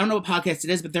podcast. I don't know what podcast it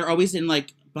is, but they're always in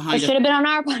like behind. It should have been on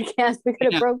our podcast. We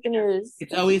could have broke the news.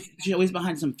 She's always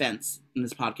behind some fence in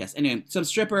this podcast. Anyway, some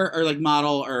stripper or like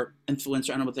model or influencer,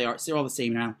 I don't know what they are. They're all the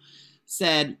same now.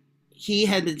 Said he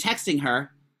had been texting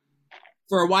her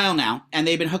for a while now, and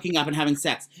they've been hooking up and having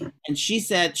sex. And she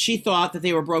said she thought that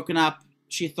they were broken up.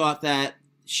 She thought that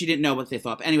she didn't know what they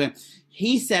thought. But anyway,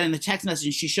 he said in the text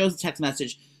message, she shows the text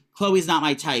message, Chloe's not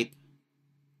my type.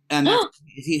 And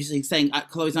he's saying,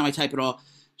 Chloe's not my type at all.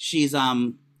 She's,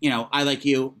 I like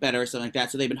you better or something like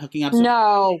that. So they've been hooking up.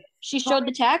 No. She showed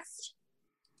the text?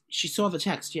 She saw the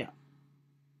text, yeah.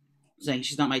 Saying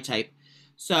she's not my type.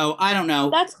 So I don't know.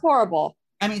 That's horrible.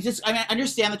 I mean, I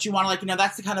understand that you want to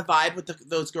that's the kind of vibe with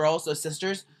those girls, those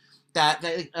sisters, that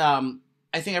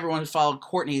I think everyone would follow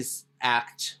Courtney's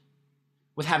act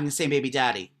with having the same baby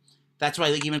daddy. That's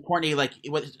why even Courtney,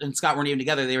 and Scott weren't even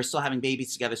together. They were still having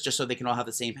babies together just so they can all have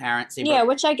the same parents. Yeah,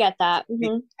 which I get that.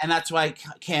 Mm-hmm. And that's why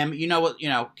Kim,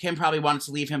 Kim probably wanted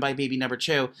to leave him by baby number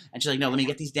 2. And she's like, no, let me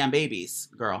get these damn babies,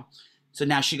 girl. So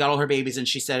now she got all her babies and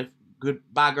she said,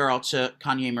 goodbye, girl, to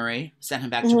Kanye Marie, sent him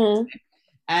back to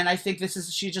And I think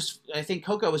I think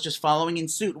Coco was just following in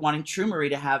suit, wanting True Marie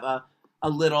to have a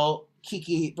little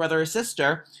Kiki brother or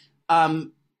sister.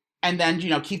 And then,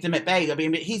 keep them at bay. I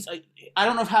mean, I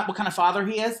don't know what kind of father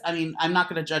he is. I mean, I'm not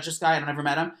going to judge this guy. I've never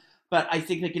met him, but I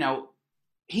think that,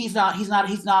 he's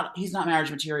not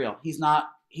marriage material. He's not,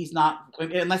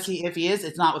 unless if he is,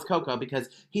 it's not with Coco because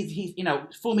he's,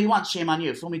 fool me once, shame on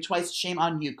you. Fool me twice, shame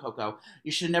on you, Coco.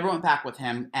 You should have never went back with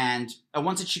him. And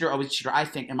once a cheater, always a cheater, I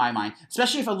think, in my mind,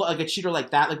 especially if a cheater like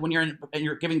that, like when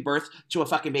you're giving birth to a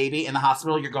fucking baby in the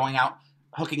hospital, you're going out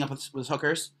hooking up with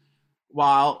hookers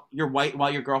while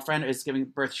your girlfriend is giving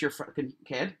birth to your fucking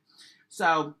kid.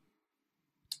 So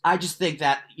I just think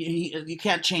that you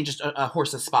can't change a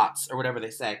horse's spots or whatever they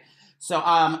say. So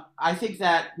I think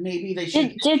that maybe they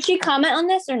should. Did she comment on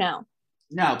this or no?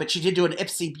 No, but she did do an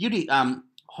Ipsy Beauty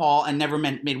haul and never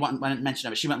made one mention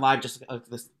of it. She went live just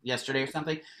yesterday or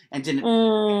something and didn't.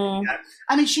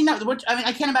 I mean, she knows.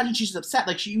 I can't imagine she's upset.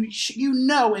 Like in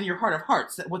your heart of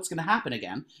hearts that what's going to happen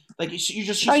again. Like she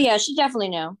definitely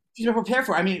knew. She's been prepared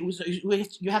for it. I mean,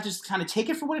 you have to just kind of take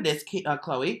it for what it is,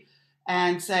 Chloe,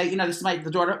 and say, this is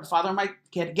the father of my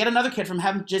kid. Get another kid from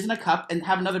having jizz in a cup and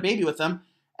have another baby with them,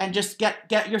 and just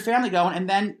get your family going, and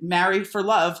then marry for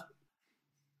love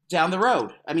down the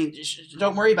road. I mean,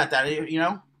 don't worry about that,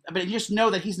 But you just know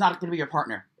that he's not going to be your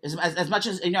partner as much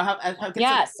as how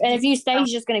yes, and if you stay,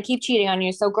 he's just going to keep cheating on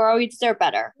you. So, girl, you deserve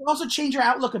better. Also, change your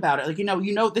outlook about it. Like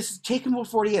this is take him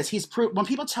for what he is. He's when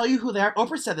people tell you who they are.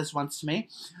 Oprah said this once to me.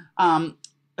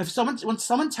 When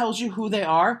someone tells you who they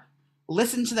are,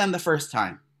 listen to them the first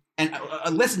time and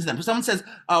listen to them. If someone says,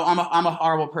 "Oh, I'm a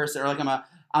horrible person," or like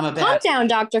I'm a bad. Calm down,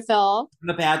 Dr. Phil. I'm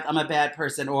a bad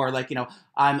person, or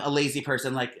I'm a lazy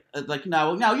person.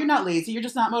 No, you're not lazy. You're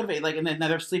just not motivated. And then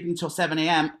they're sleeping until 7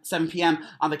 p.m.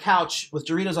 on the couch with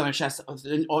Doritos on their chest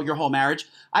your whole marriage.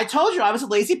 I told you I was a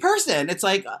lazy person. It's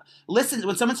like, listen,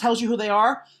 when someone tells you who they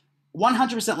are,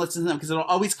 100% listen to them because it'll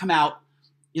always come out.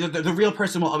 The real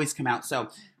person will always come out. So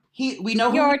we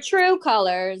know your true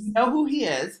colors. We know who he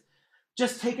is.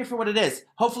 Just take it for what it is.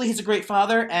 Hopefully he's a great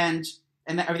father and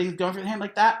that everything's going for him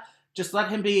like that. Just let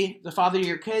him be the father of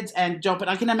your kids and don't. But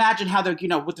I can imagine how they're,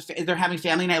 they're having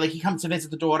family night. Like he comes to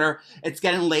visit the daughter. It's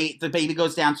getting late. The baby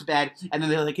goes down to bed, and then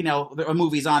they're like, a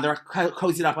movie's on. They're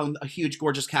cozied up on a huge,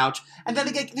 gorgeous couch, and then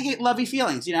they get lovey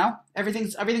feelings.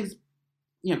 Everything's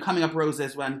coming up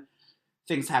roses when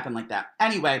things happen like that.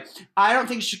 Anyway, I don't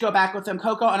think she should go back with him,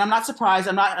 Coco. And I'm not surprised.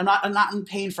 I'm not in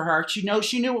pain for her. She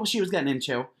knew what she was getting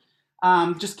into.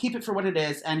 Just keep it for what it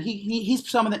is. And he's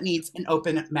someone that needs an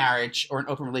open marriage or an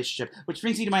open relationship, which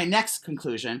brings me to my next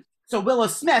conclusion. So Willow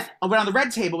Smith went on the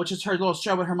Red Table, which is her little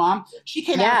show with her mom. She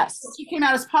came out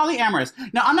as polyamorous.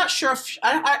 Now, I'm not sure if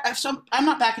I'm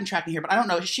not back in tracking here, but I don't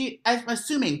know. I'm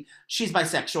assuming she's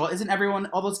bisexual. Isn't everyone,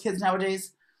 all those kids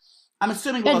nowadays? I'm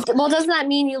assuming. Well, doesn't that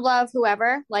mean you love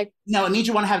whoever? No, it means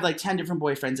you want to have 10 different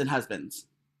boyfriends and husbands.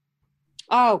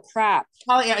 Oh, crap.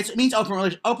 It means open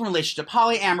relationship.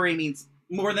 Polyamory means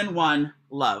more than one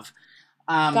love.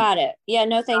 Got it. Yeah,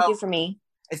 no, thank you for me.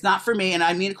 It's not for me, and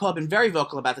me and Nicole have been very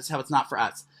vocal about this, how it's not for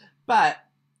us. But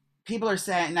people are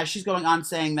saying, now she's going on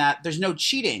saying that there's no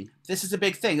cheating. This is a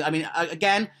big thing. I mean,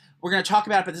 again, we're going to talk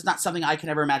about it, but this is not something I can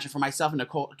ever imagine for myself, and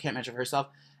Nicole can't imagine for herself.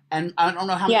 And I don't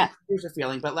know how many viewers are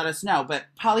feeling, but let us know. But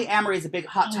polyamory is a big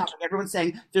hot topic. Everyone's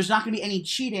saying there's not going to be any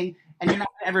cheating, and you're not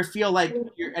going to ever feel like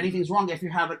anything's wrong if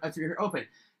you're open.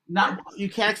 You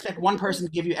can't expect one person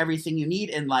to give you everything you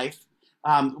need in life,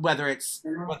 whether it's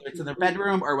in their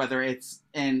bedroom or whether it's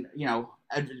in,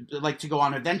 like to go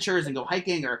on adventures and go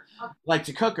hiking or like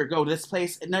to cook or go to this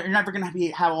place. And you're never going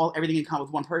to have everything in common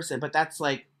with one person. But that's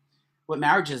like what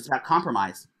marriage is about,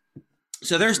 compromise.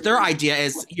 So their idea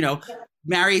is,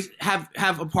 marry, have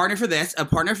a partner for this, a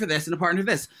partner for this, and a partner for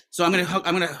this. So I'm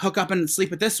gonna hook up and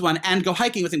sleep with this one and go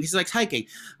hiking with him because he likes hiking.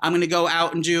 I'm gonna go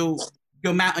out and go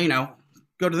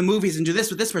to the movies and do this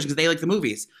with this person because they like the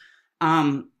movies,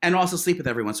 and also sleep with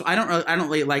everyone. So I don't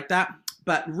really like that.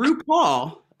 But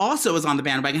RuPaul also is on the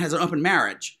bandwagon, has an open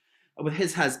marriage with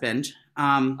his husband.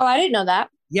 I didn't know that.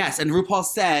 Yes, and RuPaul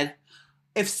said,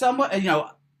 if someone,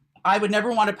 I would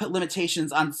never want to put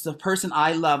limitations on the person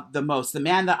I love the most, the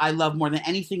man that I love more than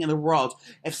anything in the world.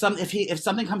 If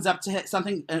something comes up to him,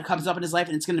 something comes up in his life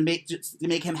and it's going to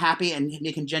make him happy and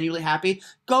make him genuinely happy,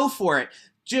 go for it.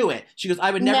 Do it. She goes,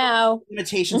 I would never put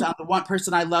limitations on the one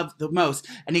person I love the most.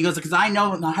 And he goes, because I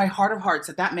know in my heart of hearts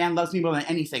that man loves me more than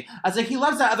anything. I was like, he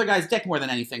loves that other guy's dick more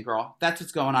than anything, girl. That's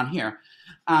what's going on here.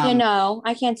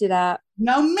 I can't do that.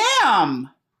 No, ma'am.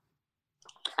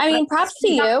 I mean, props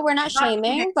to you. We're not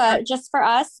shaming, but just for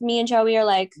us, me and Joey are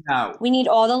like, no. We need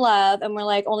all the love, and we're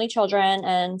like, only children,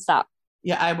 and stop.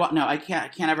 Yeah, I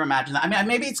can't ever imagine that. I mean,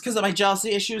 maybe it's because of my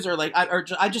jealousy issues, or like,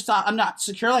 I just thought I'm not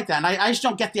secure like that, and I just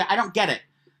don't get I don't get it.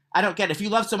 I don't get it. If you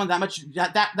love someone that much,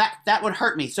 that would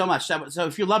hurt me so much. So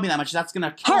if you love me that much, that's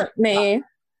gonna hurt me.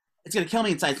 It's gonna kill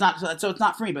me inside. It's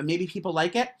not for me. But maybe people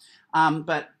like it.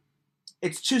 But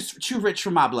it's too rich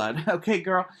for my blood. Okay,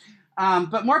 girl.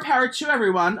 But more power to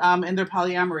everyone in their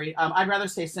polyamory. I'd rather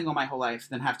stay single my whole life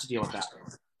than have to deal with that.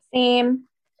 Same.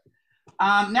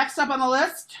 Next up on the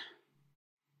list.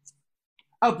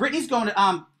 Oh, Britney's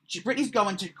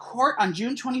going to court on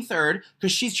June 23rd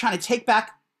because she's trying to take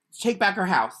back her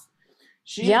house.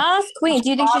 Yes, queen.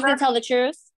 Do you think she's going to tell the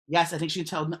truth? Yes, I think she can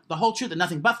tell the whole truth and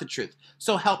nothing but the truth.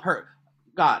 So help her,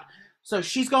 God. So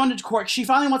she's going to court. She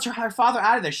finally wants her father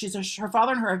out of there. Her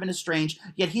father and her have been estranged,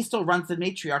 yet he still runs the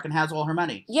matriarch and has all her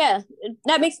money. Yeah,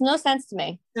 that makes no sense to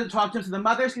me. Doesn't talk to him. So the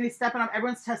mother's going to be stepping up.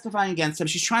 Everyone's testifying against him.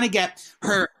 She's trying to get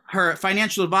her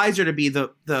financial advisor to be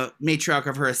the matriarch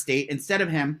of her estate instead of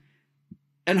him.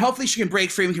 And hopefully she can break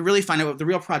free and we can really find out what the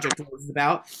real project was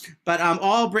about. But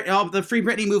all the Free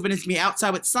Britney movement is going to be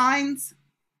outside with signs.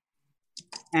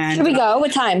 And should we go?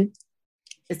 What time?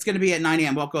 It's going to be at 9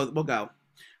 a.m. We'll go.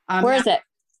 Where is it?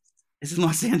 It's in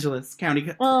Los Angeles County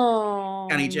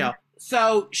Jail.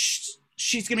 So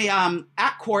she's going to be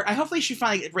at court. Hopefully she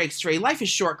finally breaks free. Life is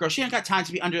short, girl. She ain't got time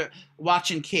to be under watch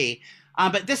and key.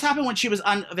 But this happened when she was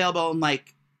unavailable and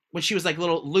when she was a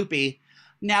little loopy.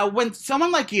 Now, when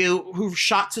someone like you who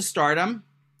shot to stardom,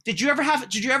 did you ever have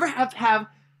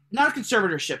not a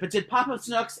conservatorship, but did Papa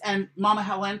Snooks and Mama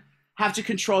Helen have to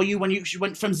control you when you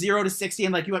went from 0 to 60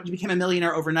 and you became a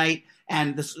millionaire overnight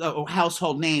and this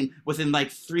household name within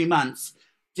 3 months?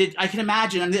 I can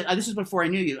imagine, and this is before I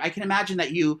knew you, I can imagine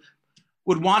that you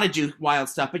would want to do wild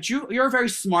stuff, but you're a very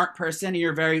smart person and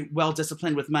you're very well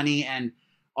disciplined with money and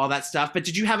all that stuff. But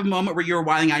did you have a moment where you were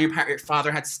wilding out, your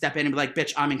father had to step in and be like,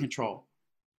 bitch, I'm in control?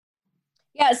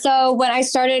 Yeah. So when I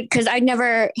started, because I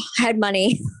never had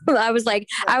money, I was like,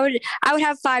 I would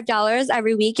have $5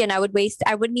 every week and I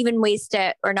wouldn't even waste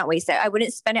it or not waste it. I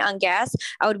wouldn't spend it on gas.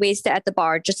 I would waste it at the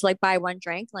bar, just to buy one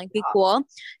drink, be cool.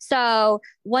 So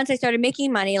once I started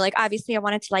making money, obviously I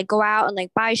wanted to go out and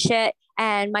buy shit.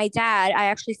 And my dad, I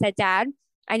actually said, Dad,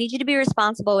 I need you to be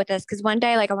responsible with this. Cause one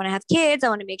day, I want to have kids. I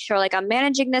want to make sure I'm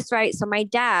managing this right. So my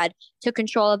dad took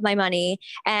control of my money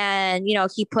and,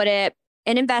 he put it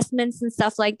in investments and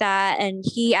stuff like that. And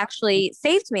he actually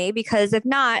saved me because if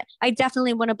not, I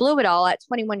definitely would have blew it all at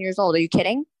 21 years old. Are you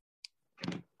kidding?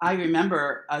 I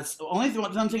remember,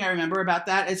 one thing I remember about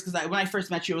that is because when I first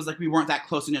met you, it was we weren't that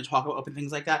close and didn't talk about open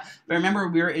things like that. But I remember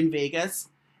we were in Vegas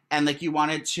and you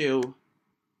wanted to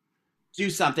do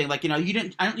something did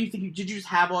you just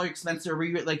have all your expenses or were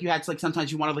you you had to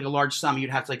sometimes you wanted a large sum, you'd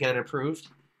have to get it approved?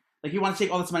 You want to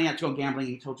take all this money out to go gambling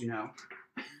and he told you no.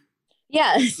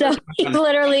 Yeah. So he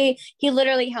literally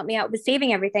helped me out with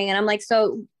saving everything. And I'm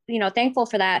so, thankful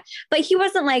for that. But he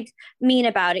wasn't mean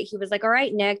about it. He was all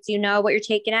right, Nick, do you know what you're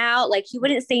taking out? He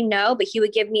wouldn't say no, but he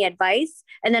would give me advice.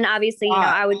 And then obviously,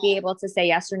 I would be able to say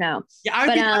yes or no.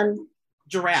 Yeah,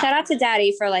 giraffe. Shout out to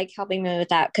Daddy for helping me with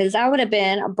that. Cause I would have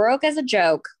been broke as a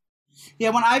joke. Yeah,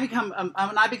 when I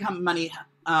become money,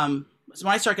 so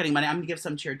when I start getting money, I'm gonna give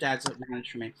some to your dad so you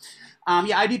manage for me.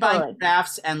 Yeah, I'd be buying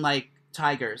giraffes and like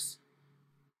tigers.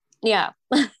 Yeah.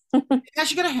 I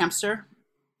should get a hamster.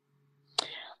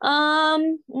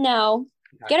 No.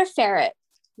 Okay. Get a ferret.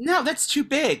 No, that's too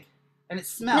big, and it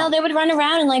smells. No, they would run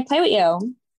around and like play with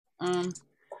you.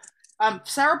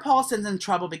 Sarah Paulson's in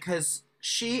trouble because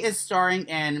she is starring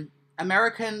in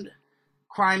American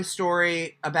Crime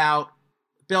Story about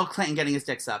Bill Clinton getting his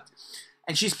dick sucked.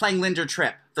 And she's playing Linda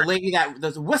Tripp, the lady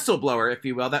the whistleblower, if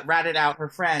you will, that ratted out her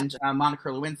friend, Monica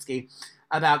Lewinsky,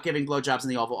 about giving blowjobs in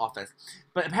the Oval Office.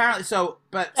 But apparently,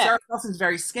 Sarah Paulson's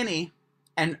very skinny,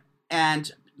 and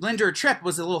Linda Tripp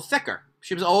was a little thicker.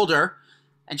 She was older,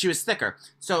 and she was thicker.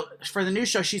 So for the new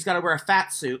show, she's got to wear a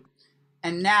fat suit.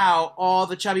 And now all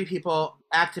the chubby people,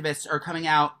 activists, are coming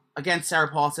out against Sarah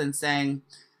Paulson, saying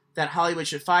that Hollywood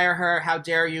should fire her. How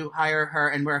dare you hire her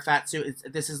and wear a fat suit? It's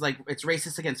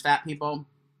racist against fat people.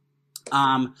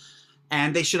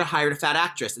 And they should have hired a fat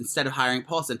actress instead of hiring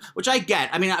Paulson, which I get.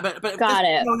 I mean, but this has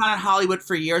been going on in Hollywood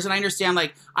for years, and I understand.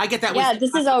 Like, I get that. Yeah,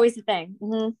 this is always the thing.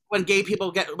 Mm-hmm. When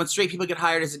straight people get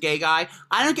hired as a gay guy,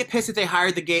 I don't get pissed that they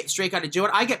hired the straight guy to do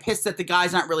it. I get pissed that the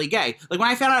guy's not really gay. Like when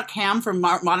I found out Cam from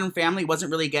Modern Family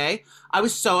wasn't really gay, I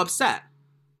was so upset.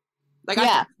 Like, he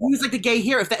was like the gay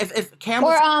hero. If Cam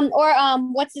was, or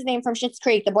what's his name from Schitt's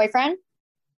Creek, the boyfriend?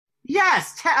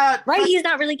 Yes, right. He's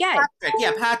not really gay.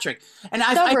 Patrick. And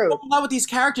I fall in love with these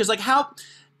characters. Like how,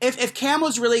 if Cam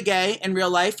was really gay in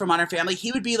real life from Modern Family,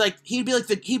 he would be the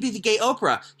gay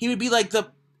Oprah. He would be like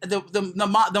the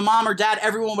mom or dad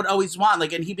everyone would always want.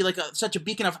 Like, and he'd be like such a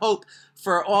beacon of hope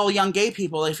for all young gay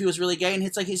people if he was really gay. And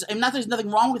it's like there's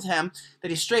nothing wrong with him that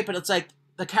he's straight, but it's like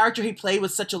the character he played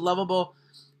was such a lovable.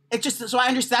 It just, so I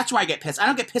understand, that's why I get pissed. I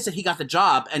don't get pissed that he got the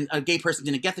job and a gay person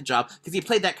didn't get the job, because he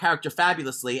played that character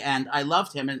fabulously and I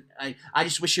loved him, and I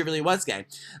just wish he really was gay.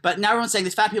 But now everyone's saying,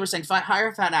 these fat people are saying, hire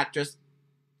a fat actress.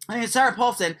 I mean, Sarah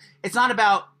Paulson, it's not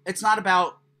about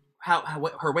how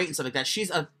her weight and stuff like that. She's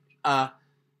a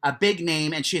big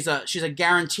name, and she's a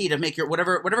guarantee to make your,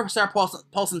 whatever Sarah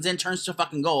Paulson's in turns to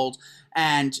fucking gold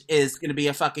and is going to be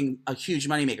a huge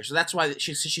moneymaker. So that's why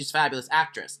she's a fabulous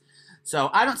actress.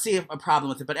 So I don't see a problem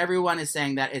with it, but everyone is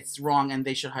saying that it's wrong and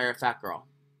they should hire a fat girl.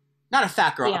 Not a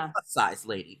fat girl, a plus-size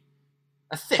lady.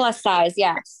 A thick. Plus size,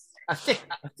 yes. A thick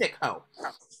hoe.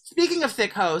 Speaking of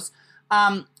thick hoes,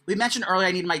 we mentioned earlier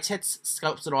I need my tits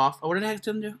sculpted off. Oh, what did I have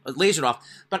to do? Lasered off.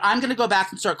 But I'm going to go back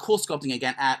and start cool sculpting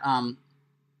again at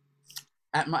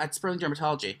Sperling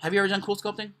Dermatology. Have you ever done cool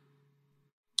sculpting?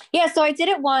 Yeah, so I did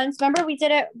it once. Remember we did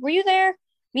it? Were you there?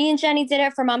 Me and Jenny did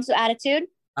it for Moms with Attitude.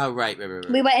 Oh, right.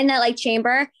 We went in that like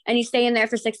chamber, and you stay in there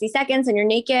for 60 seconds, and you're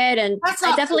naked, and that's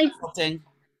not definitely.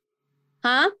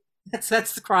 Huh? That's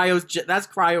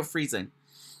cryo freezing.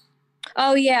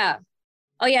 Oh yeah.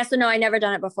 So no, I never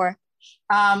done it before.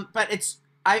 But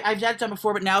I've had it done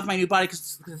before, but now with my new body,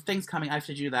 because the thing's coming, I have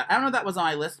to do that. I don't know if that was on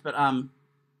my list, but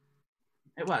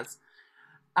it was.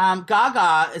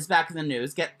 Gaga is back in the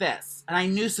news. Get this, and I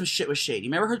knew some shit was shady.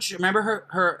 Remember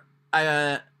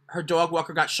her dog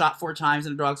walker got shot 4 times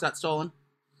and the dogs got stolen?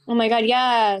 Oh my God,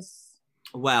 yes.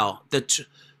 Well, the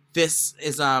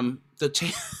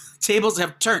tables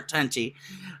have turned, Tenty.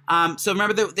 So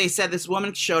remember they said this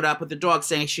woman showed up with the dog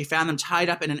saying she found them tied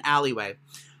up in an alleyway.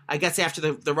 I guess after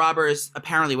the robbers,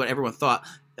 apparently what everyone thought,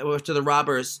 after the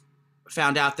robbers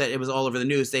found out that it was all over the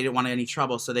news, they didn't want any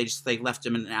trouble, so they left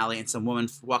them in an alley, and some woman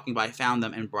walking by found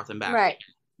them and brought them back. Right.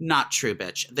 Not true,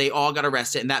 bitch. They all got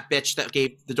arrested, and that bitch that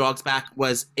gave the dogs back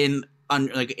was in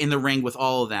the ring with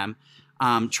all of them,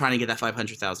 trying to get that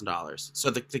 $500,000.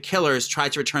 So the killers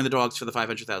tried to return the dogs for the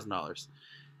 $500,000,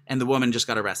 and the woman just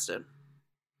got arrested.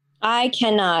 I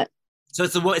cannot. So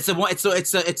it's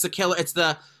the killer. It's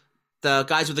the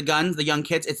guys with the guns, the young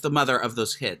kids. It's the mother of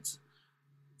those kids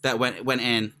that went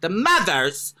in. The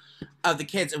mothers of the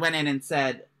kids went in and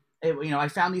said, I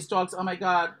found these dogs. Oh my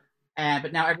God.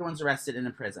 But now everyone's arrested and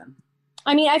in prison.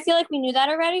 I mean, I feel like we knew that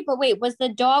already, but wait, was the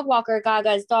dog walker,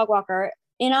 Gaga's dog walker,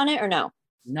 in on it or no?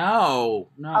 No.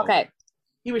 Okay.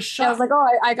 He was shot. I was like,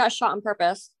 I got shot on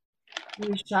purpose. He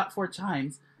was shot 4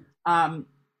 times. Well,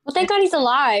 thank God he's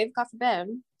alive. God forbid.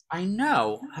 I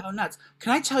know. How nuts.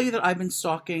 Can I tell you that I've been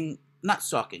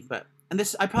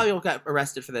I probably will get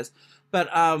arrested for this, but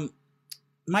I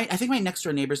think my next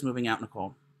door neighbor's moving out,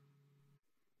 Nicole.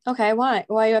 Okay, why?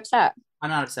 Why are you upset? I'm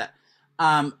not upset.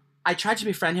 I tried to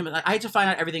befriend him. I had to find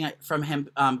out everything from him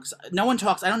because no one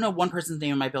talks. I don't know one person's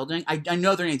name in my building. I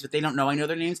know their names, but they don't know I know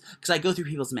their names because I go through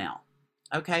people's mail.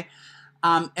 Okay.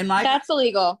 That's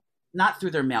illegal. not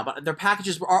through their mail, but their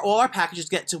packages all our packages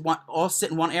get to all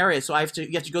sit in one area. So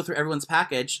you have to go through everyone's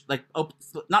package, like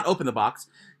not open the box.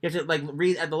 You have to like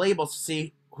read at the labels to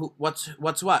see what's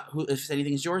what, if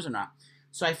anything's yours or not.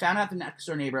 So I found out the next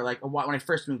door neighbor, like when I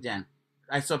first moved in,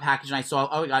 I saw a package and I saw,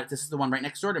 oh my God, this is the one right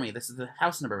next door to me. This is the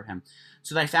house number of him.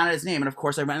 So then I found out his name, and of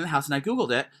course I went in the house and I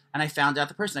Googled it, and I found out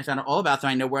the person. I found out all about them.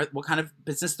 I know what kind of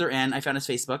business they're in. I found his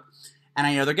Facebook, and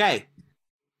I know they're gay.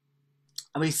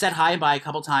 And we said hi and bye a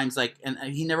couple times, like, and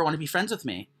he never wanted to be friends with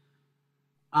me.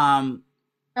 I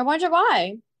wonder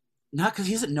why. Not because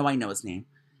he doesn't know I know his name.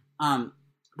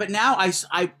 But now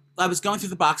I was going through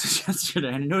the boxes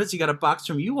yesterday, and I noticed you got a box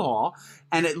from U-Haul,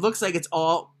 and it looks like it's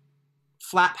all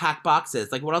flat pack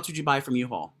boxes. Like, what else would you buy from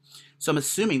U-Haul? So I'm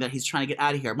assuming that he's trying to get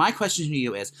out of here. My question to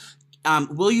you is,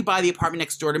 will you buy the apartment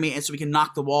next door to me, and so we can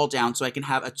knock the wall down so I can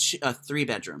have a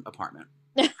 3-bedroom apartment?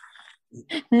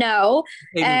 No.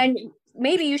 And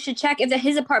maybe you should check if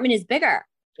his apartment is bigger.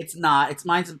 It's not. It's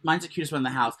mine's the cutest one in the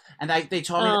house. And they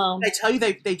told me. I tell you,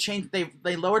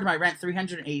 they lowered my rent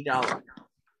 $380. Well,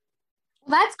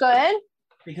 that's good.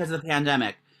 Because of the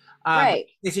pandemic. Right.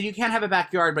 They said you can't have a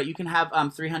backyard, but you can have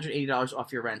 $380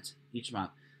 off your rent each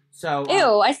month. So.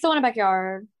 Ew! I still want a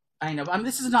backyard. I know.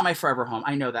 This is not my forever home.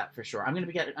 I know that for sure. I'm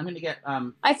gonna get.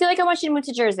 I feel like I want you to move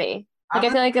to Jersey. Like I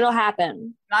feel like it'll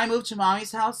happen. Can I move to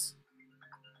mommy's house?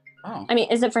 Oh. I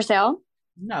mean, is it for sale?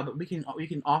 No, but we can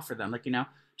offer them, like,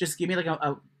 just give me like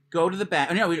a go to the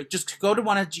bank. No, just go to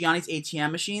one of Gianni's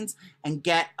ATM machines and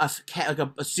get a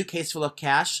suitcase full of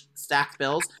cash, stacked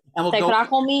bills, and we'll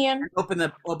open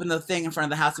the thing in front of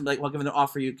the house and be like, well, give them the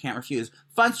offer you can't refuse.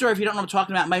 Fun story if you don't know what I'm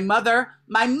talking about. My mother,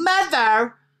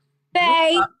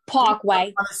 Bay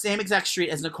Parkway, on the same exact street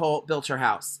as Nicole built her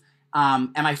house.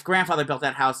 And my grandfather built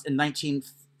that house in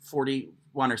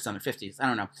 1941 or something, 50s, I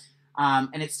don't know.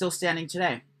 And it's still standing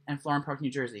today in Florham Park,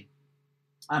 New Jersey.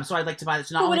 So I'd like to buy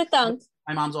this. Not only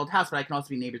my mom's old house, but I can also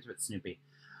be neighbors with Snoopy.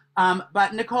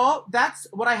 But Nicole, that's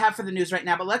what I have for the news right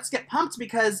now. But let's get pumped,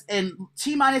 because in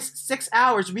T-minus 6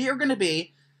 hours, we are going to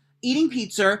be eating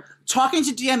pizza, talking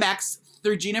to DMX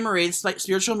through Gina Marie, the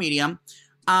spiritual medium,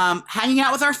 hanging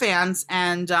out with our fans,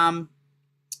 and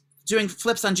doing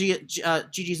flips on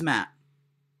Gigi's mat.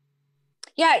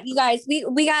 Yeah, you guys,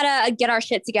 we gotta get our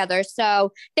shit together.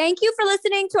 So thank you for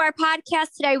listening to our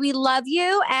podcast today. We love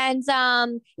you. And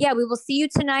we will see you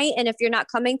tonight. And if you're not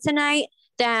coming tonight,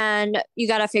 then you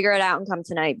got to figure it out and come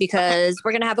tonight, because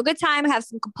we're going to have a good time, have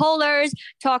some cupolars,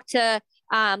 talk to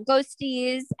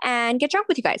ghosties, and get drunk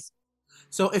with you guys.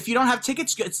 So if you don't have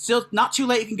tickets, it's still not too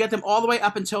late. You can get them all the way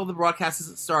up until the broadcast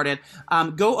is started.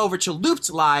 Go over to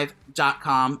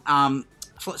loopedlive.com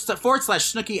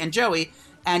 /Snooki and Joey,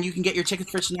 and you can get your tickets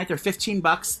for tonight. They're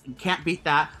 $15. You can't beat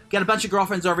that. Get a bunch of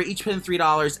girlfriends over, each paying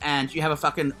 $3, and you have a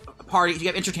fucking party. You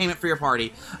have entertainment for your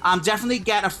party. Definitely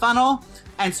get a funnel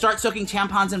and start soaking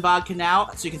tampons in vodka now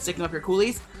so you can stick them up your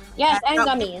coolies. Yes, and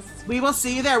gummies. We will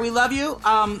see you there. We love you.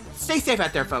 Stay safe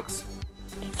out there, folks.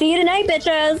 See you tonight,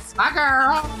 bitches. Bye,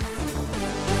 girl.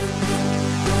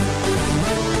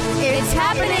 It's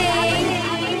happening.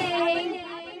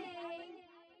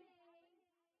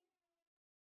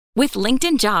 With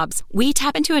LinkedIn Jobs, we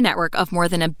tap into a network of more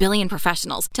than 1 billion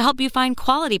professionals to help you find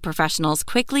quality professionals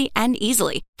quickly and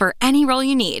easily for any role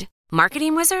you need.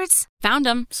 Marketing wizards? Found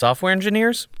them. Software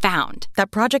engineers? Found.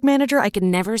 That project manager I could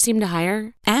never seem to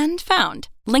hire? And found.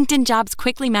 LinkedIn Jobs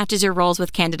quickly matches your roles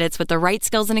with candidates with the right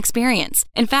skills and experience.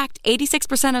 In fact,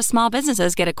 86% of small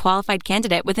businesses get a qualified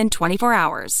candidate within 24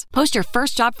 hours. Post your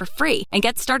first job for free and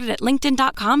get started at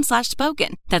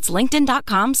linkedin.com/spoken. That's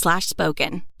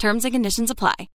linkedin.com/spoken. Terms and conditions apply.